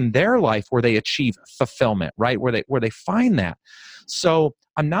places in their life where they achieve fulfillment, right? Where they find that. So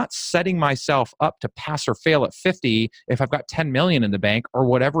I'm not setting myself up to pass or fail at 50 if I've got 10 million in the bank or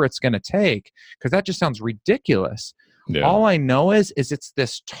whatever it's going to take, because that just sounds ridiculous. Yeah. All I know is it's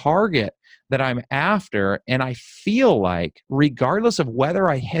this target that I'm after. And I feel like regardless of whether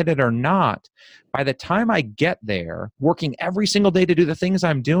I hit it or not, by the time I get there, working every single day to do the things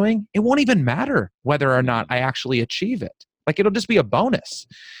I'm doing, it won't even matter whether or not I actually achieve it. Like it'll just be a bonus.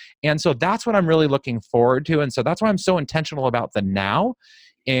 And so that's what I'm really looking forward to. And so that's why I'm so intentional about the now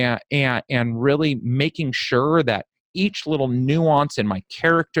and really making sure that each little nuance in my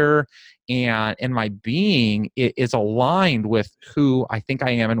character and in my being is aligned with who I think I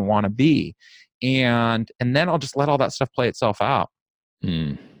am and want to be. And then I'll just let all that stuff play itself out.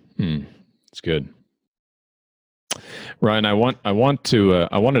 It's good. Ryan, I wanted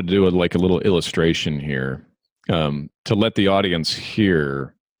to do a little illustration here to let the audience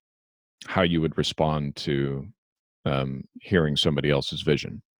hear how you would respond to hearing somebody else's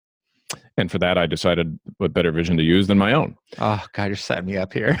vision. And for that, I decided what better vision to use than my own. Oh, God, you're setting me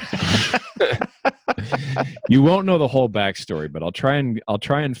up here. You won't know the whole backstory, but I'll try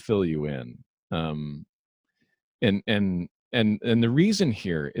and fill you in. And the reason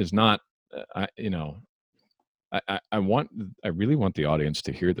here is not, I really want the audience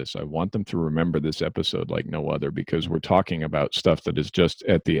to hear this. I want them to remember this episode like no other, because we're talking about stuff that is just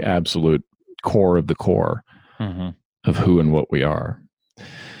at the absolute core of the core of who and what we are.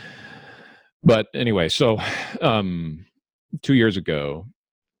 But anyway, so 2 years ago,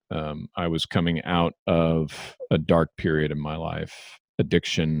 I was coming out of a dark period in my life,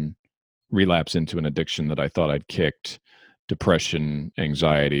 addiction, relapse into an addiction that I thought I'd kicked, depression,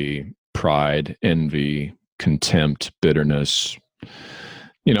 anxiety, pride, envy, contempt, bitterness.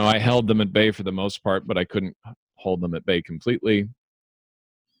 I held them at bay for the most part, but I couldn't hold them at bay completely.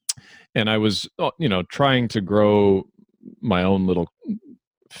 And I was, trying to grow my own little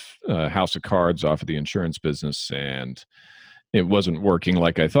house of cards off of the insurance business, and it wasn't working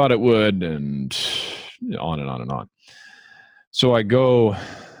like I thought it would, and on and on and on. So I go,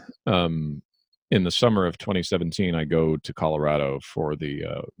 in the summer of 2017, I go to Colorado for the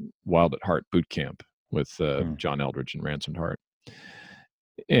Wild at Heart boot camp with John Eldredge and Ransomed Heart.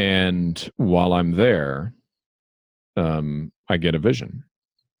 And while I'm there, I get a vision,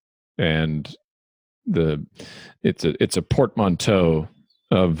 and it's a portmanteau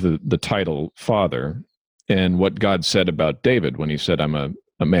of the title Father and what God said about David when he said, I'm a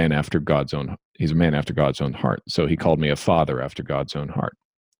man after God's own. He's a man after God's own heart. So he called me a father after God's own heart.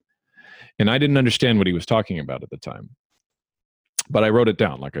 And I didn't understand what he was talking about at the time, but I wrote it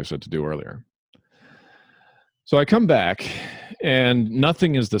down, like I said to do earlier. So I come back, and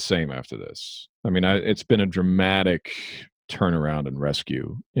nothing is the same after this. I mean, it's been a dramatic turnaround and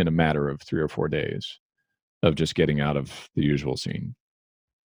rescue in a matter of 3 or 4 days of just getting out of the usual scene.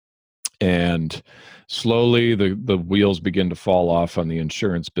 And slowly the wheels begin to fall off on the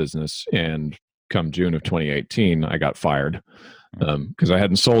insurance business. And come June of 2018, I got fired because I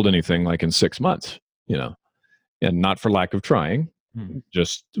hadn't sold anything like in 6 months, and not for lack of trying,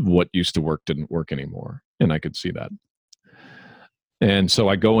 just what used to work didn't work anymore. And I could see that. And so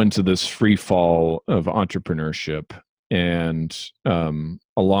I go into this free fall of entrepreneurship, and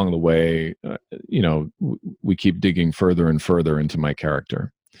along the way, we keep digging further and further into my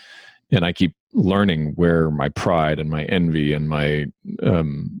character. And I keep learning where my pride and my envy and my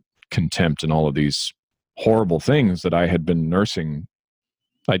contempt and all of these horrible things that I had been nursing,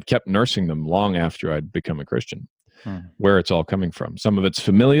 I'd kept nursing them long after I'd become a Christian, where it's all coming from. Some of it's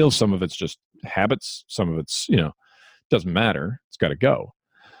familial, some of it's just habits, some of it's, doesn't matter. It's got to go.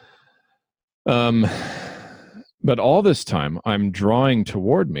 But all this time, I'm drawing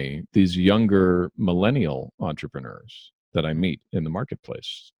toward me these younger millennial entrepreneurs that I meet in the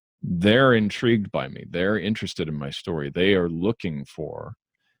marketplace. They're intrigued by me. They're interested in my story. They are looking for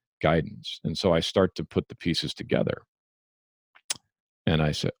guidance. And so I start to put the pieces together. And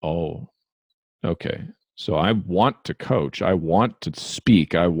I said, oh, okay. So I want to coach. I want to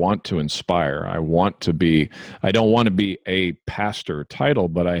speak. I want to inspire. I don't want to be a pastor title,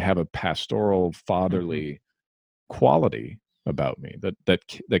 but I have a pastoral, fatherly quality about me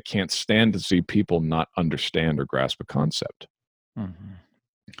that can't stand to see people not understand or grasp a concept.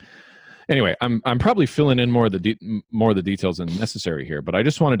 Anyway, I'm probably filling in more of the details than necessary here, but I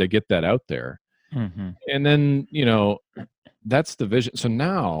just wanted to get that out there. And then, that's the vision. So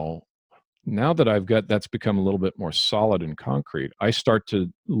now that I've got that's become a little bit more solid and concrete, I start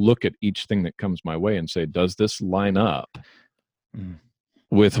to look at each thing that comes my way and say, does this line up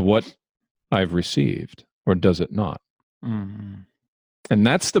with what I've received, or does it not? And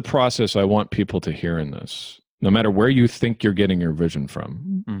that's the process I want people to hear in this. No matter where you think you're getting your vision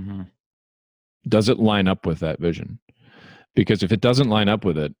from, does it line up with that vision? Because if it doesn't line up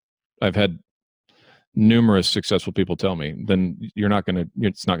with it, I've had numerous successful people tell me, then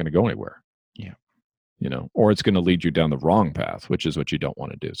it's not going to go anywhere. Yeah. Or it's going to lead you down the wrong path, which is what you don't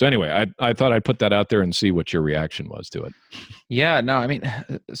want to do. So anyway, I thought I'd put that out there and see what your reaction was to it. Yeah, no, I mean,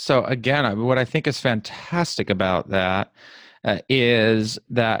 so again, what I think is fantastic about that is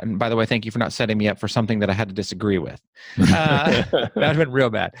that, and by the way, thank you for not setting me up for something that I had to disagree with. That would have been real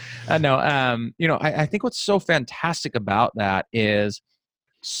bad. I think what's so fantastic about that is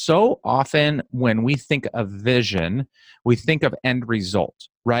so often when we think of vision, we think of end result,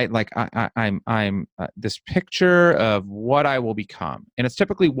 right? Like I'm this picture of what I will become, and it's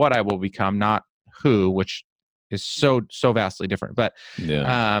typically what I will become, not who, which is so vastly different. But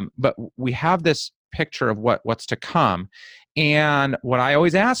but we have this picture of what's to come, and what I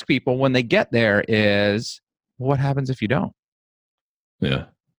always ask people when they get there is, what happens if you don't? Yeah.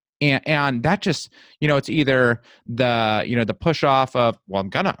 And that just, it's either the push off of, well, I'm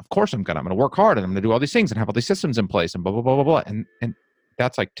going to work hard and I'm going to do all these things and have all these systems in place and blah, blah, blah, blah, blah. And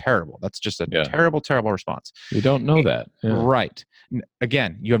that's like terrible. That's just a terrible, terrible response. You don't know that. Yeah. Right.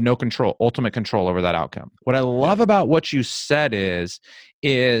 Again, you have no control, ultimate control over that outcome. What I love about what you said is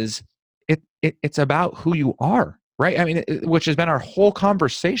it's about who you are. Right. I mean, which has been our whole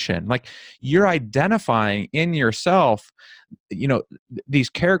conversation. Like, you're identifying in yourself, these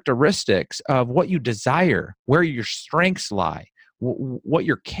characteristics of what you desire, where your strengths lie, what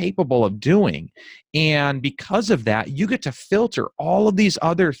you're capable of doing. And because of that, you get to filter all of these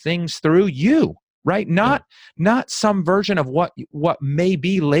other things through you, right? Not some version of what may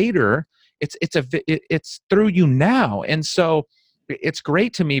be later. It's through you now. And so it's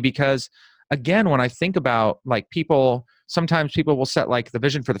great to me because, again, when I think about like sometimes people will set like the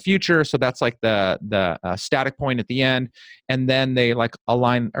vision for the future. So that's like the static point at the end. And then they like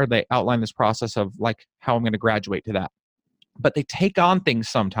they outline this process of like how I'm going to graduate to that. But they take on things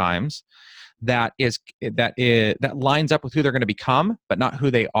sometimes that lines up with who they're going to become, but not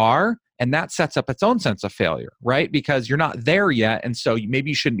who they are. And that sets up its own sense of failure, right? Because you're not there yet. And so maybe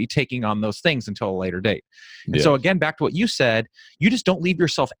you shouldn't be taking on those things until a later date. And so again, back to what you said, you just don't leave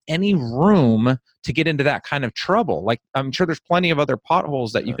yourself any room to get into that kind of trouble. Like, I'm sure there's plenty of other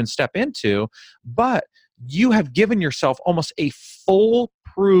potholes that you can step into, but you have given yourself almost a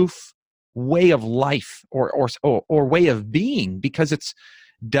foolproof way of life or way of being, because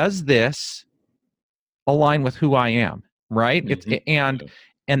does this align with who I am, right? And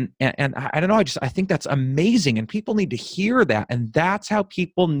I don't know, I think that's amazing, and people need to hear that, and that's how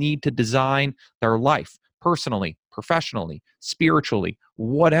people need to design their life, personally, professionally, spiritually,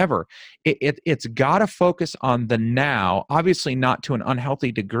 whatever. It's got to focus on the now, obviously not to an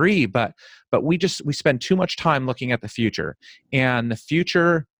unhealthy degree, but we spend too much time looking at the future, and the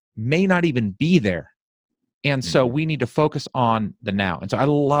future may not even be there. And so we need to focus on the now. And so I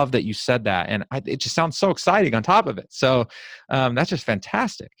love that you said that. And it just sounds so exciting on top of it. So that's just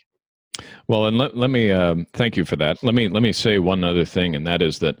fantastic. Well, and let me thank you for that. Let me say one other thing, and that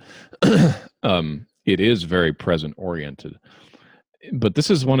is that it is very present oriented. But this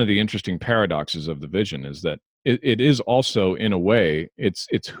is one of the interesting paradoxes of the vision, is that it is also, in a way, it's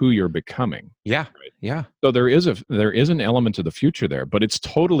who you're becoming. Yeah. Right? Yeah. So there is an element of the future there, but it's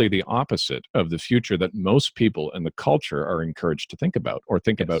totally the opposite of the future that most people in the culture are encouraged to think about or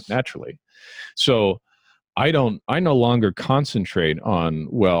think about naturally. So I no longer concentrate on,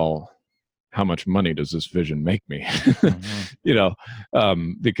 well, how much money does this vision make me?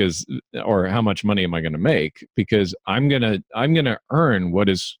 Because, or how much money am I going to make? Because I'm going to earn what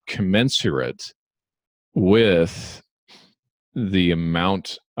is commensurate with the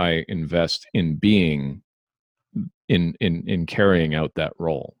amount I invest in being in carrying out that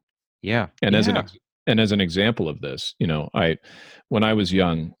role. Yeah. And as an example of this, when I was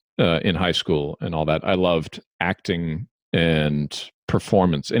young, in high school and all that, I loved acting and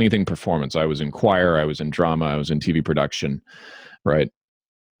performance, anything performance. I was in choir, I was in drama, I was in TV production, right?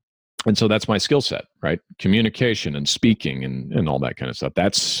 And so that's my skill set, right? Communication and speaking and all that kind of stuff.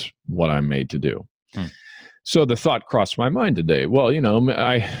 That's what I'm made to do. So the thought crossed my mind today, well,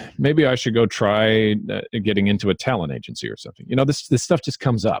 maybe I should go try getting into a talent agency or something. This stuff just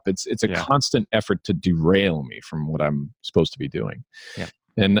comes up. It's a constant effort to derail me from what I'm supposed to be doing. Yeah.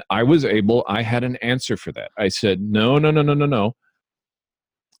 And I had an answer for that. I said, no.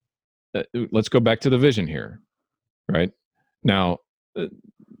 Let's go back to the vision here, right? Now,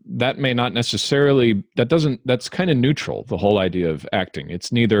 that may not necessarily, that's kind of neutral, the whole idea of acting.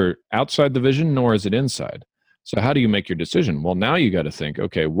 It's neither outside the vision nor is it inside. So how do you make your decision? Well, now you got to think,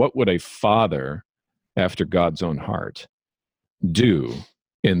 okay, what would a father after God's own heart do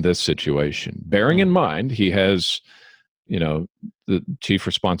in this situation? Bearing in mind, he has, the chief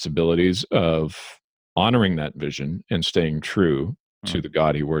responsibilities of honoring that vision and staying true to the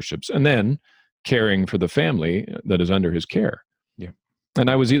God he worships, and then caring for the family that is under his care. Yeah. And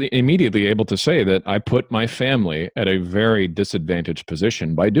I was immediately able to say that I put my family at a very disadvantaged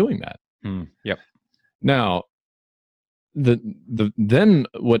position by doing that. Yep. Now, then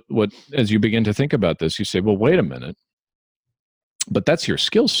what as you begin to think about this, you say, well, wait a minute, but that's your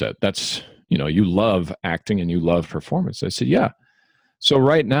skill set. That's, you love acting and you love performance. I said, yeah. So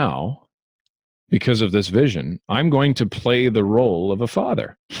right now, because of this vision, I'm going to play the role of a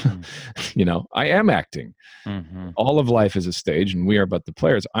father. I am acting. All of life is a stage and we are but the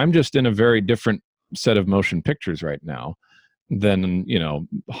players. I'm just in a very different set of motion pictures right now than,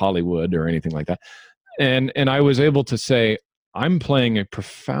 Hollywood or anything like that. And I was able to say, I'm playing a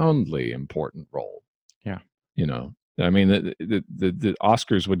profoundly important role. Yeah. I mean, the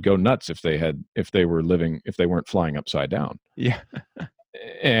Oscars would go nuts if they weren't flying upside down. Yeah.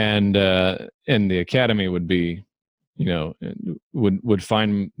 And the Academy would be, would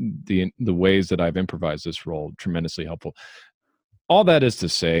find the ways that I've improvised this role tremendously helpful. All that is to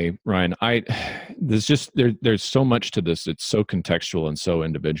say, Ryan, there's so much to this. It's so contextual and so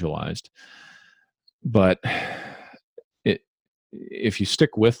individualized. But if you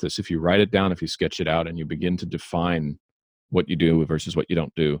stick with this, if you write it down, if you sketch it out, and you begin to define what you do versus what you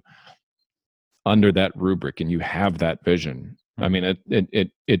don't do under that rubric, and you have that vision, I mean,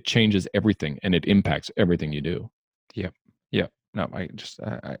 it changes everything and it impacts everything you do. Yep. No,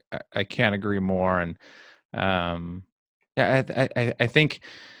 I can't agree more. And I think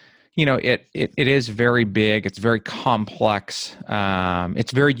it is very big. It's very complex.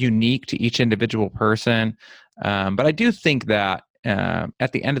 It's very unique to each individual person. But I do think that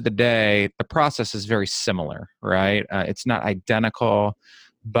at the end of the day, the process is very similar, right? It's not identical,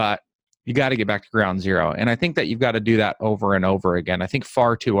 but you got to get back to ground zero. And I think that you've got to do that over and over again. I think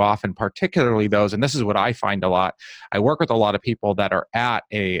far too often, particularly those, and this is what I find a lot, I work with a lot of people that are at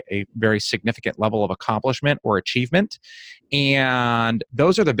a very significant level of accomplishment or achievement. And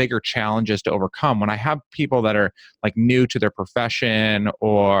those are the bigger challenges to overcome. When I have people that are like new to their profession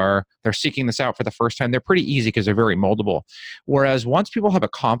or they're seeking this out for the first time, they're pretty easy because they're very moldable. Whereas once people have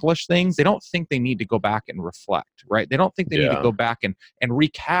accomplished things, they don't think they need to go back and reflect, right? They don't think they need to go back and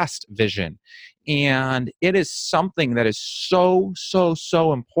recast vision. And it is something that is so, so,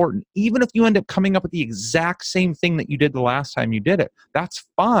 so important. Even if you end up coming up with the exact same thing that you did the last time you did it, that's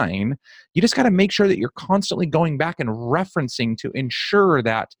fine. You just got to make sure that you're constantly going back and referencing to ensure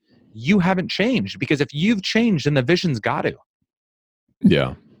that you haven't changed. Because if you've changed, then the vision's got to.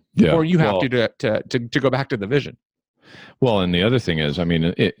 Yeah. Or you have to go back to the vision. Well, and the other thing is, I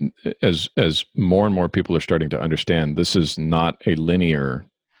mean, as more and more people are starting to understand, this is not a linear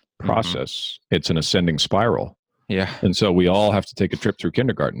process. It's an ascending spiral. Yeah. And so we all have to take a trip through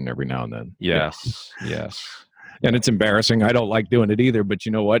kindergarten every now and then. Yes. Yes. And it's embarrassing. I don't like doing it either, but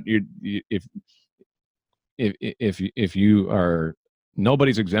you know what? If you are,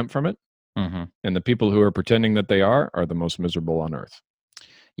 nobody's exempt from it. Mm-hmm. And the people who are pretending that they are the most miserable on earth.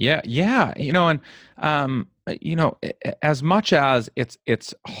 Yeah. Yeah. As much as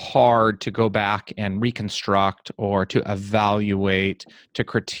it's hard to go back and reconstruct or to evaluate, to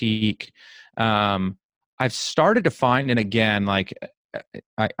critique, I've started to find, and again, like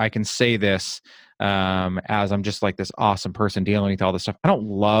I can say this as I'm just like this awesome person dealing with all this stuff. I don't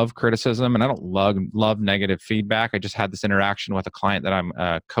love criticism and I don't love negative feedback. I just had this interaction with a client that I'm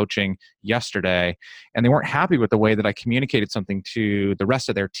coaching yesterday, and they weren't happy with the way that I communicated something to the rest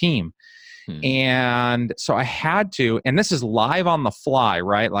of their team. And so I had to, and this is live on the fly,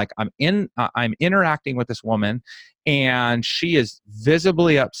 right? Like I'm interacting with this woman, and she is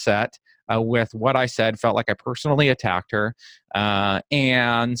visibly upset with what I said, felt like I personally attacked her.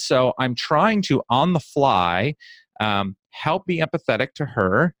 And so I'm trying to, on the fly, help be empathetic to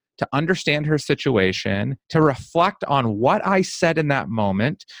her, to understand her situation, to reflect on what I said in that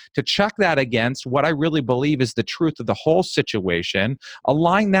moment, to check that against what I really believe is the truth of the whole situation,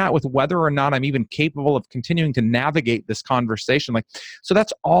 align that with whether or not I'm even capable of continuing to navigate this conversation. So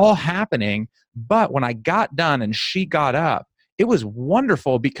that's all happening. But when I got done and she got up, it was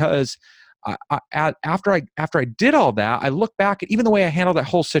wonderful because after I did all that, I look back at even the way I handled that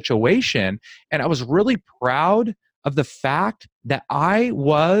whole situation, and I was really proud of the fact that I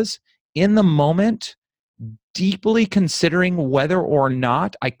was in the moment deeply considering whether or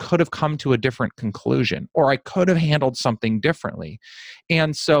not I could have come to a different conclusion or I could have handled something differently.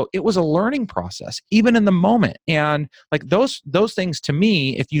 And so it was a learning process, even in the moment. And like those things to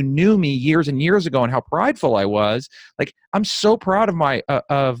me, if you knew me years and years ago and how prideful I was, like I'm so proud of my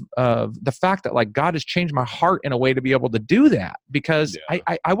of the fact that like God has changed my heart in a way to be able to do that, because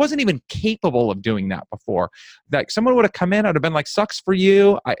I wasn't even capable of doing that before. Like someone would have come in, I'd have been like, sucks for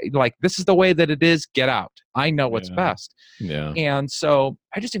you. Like this is the way that it is. Get out. I know what's best. Yeah. And so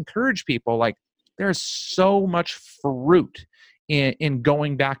I just encourage people, like there's so much fruit in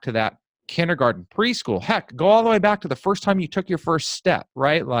going back to that kindergarten, preschool, heck, go all the way back to the first time you took your first step,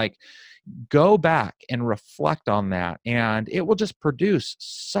 right? Like go back and reflect on that, and it will just produce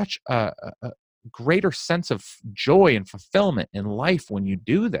such a greater sense of joy and fulfillment in life when you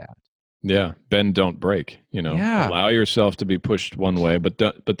do that. Yeah, bend, don't break. Allow yourself to be pushed one way, but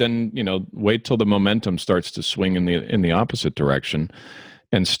then wait till the momentum starts to swing in the opposite direction,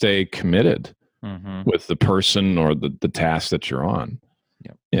 and stay committed with the person or the task that you're on.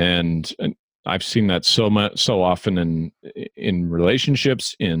 Yep. And I've seen that so often in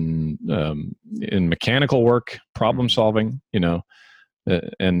relationships, in mechanical work, problem solving. And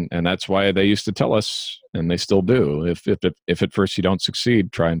that's why they used to tell us, and they still do, if at first you don't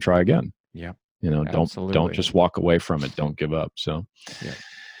succeed, try and try again. Yeah. Don't just walk away from it. Don't give up. So yeah.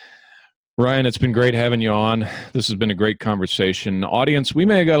 Ryan, it's been great having you on. This has been a great conversation. Audience, we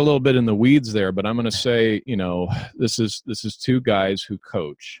may have got a little bit in the weeds there, but I'm going to say, this is two guys who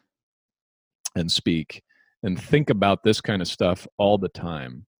coach and speak and think about this kind of stuff all the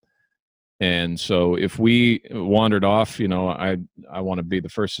time. And so if we wandered off, I want to be the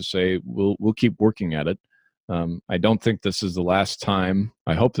first to say we'll keep working at it. I don't think this is the last time.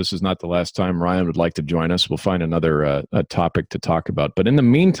 I hope this is not the last time Ryan would like to join us. We'll find another topic to talk about. But in the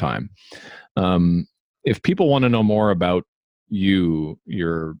meantime, if people want to know more about you,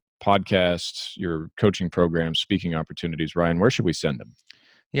 your podcasts, your coaching programs, speaking opportunities, Ryan, where should we send them?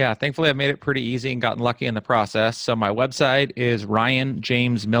 Yeah, thankfully I've made it pretty easy and gotten lucky in the process. So my website is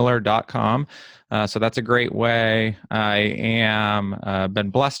ryanjamesmiller.com. So that's a great way. I am been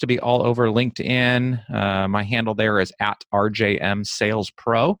blessed to be all over LinkedIn. My handle there is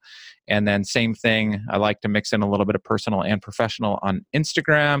 @RJMSalesPro. And then same thing, I like to mix in a little bit of personal and professional on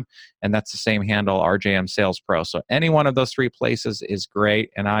Instagram. And that's the same handle, RJMSalesPro. So any one of those three places is great.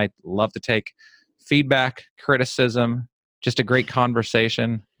 And I love to take feedback, criticism, just a great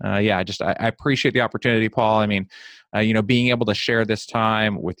conversation. I appreciate the opportunity, Paul. I mean, being able to share this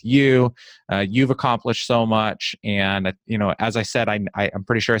time with you, you've accomplished so much. And, as I said, I'm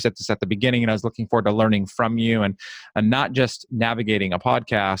pretty sure I said this at the beginning, and I was looking forward to learning from you and not just navigating a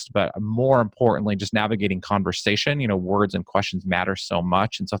podcast, but more importantly, just navigating conversation. Words and questions matter so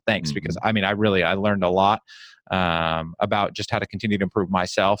much. And so thanks, because I learned a lot about just how to continue to improve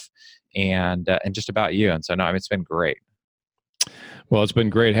myself and just about you. And so, no, it's been great. Well, it's been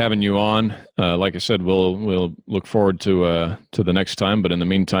great having you on. Like I said, we'll look forward to the next time. But in the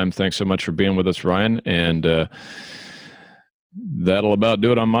meantime, thanks so much for being with us, Ryan. And That'll about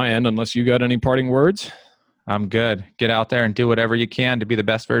do it on my end, unless you got any parting words. I'm good. Get out there and do whatever you can to be the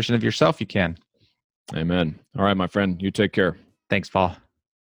best version of yourself you can. Amen. All right, my friend, you take care. Thanks, Paul.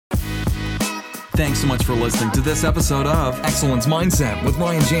 Thanks so much for listening to this episode of Excellence Mindset with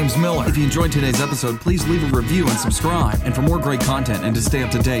Ryan James Miller. If you enjoyed today's episode, please leave a review and subscribe. And for more great content and to stay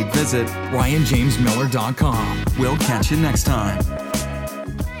up to date, visit RyanJamesMiller.com. We'll catch you next time.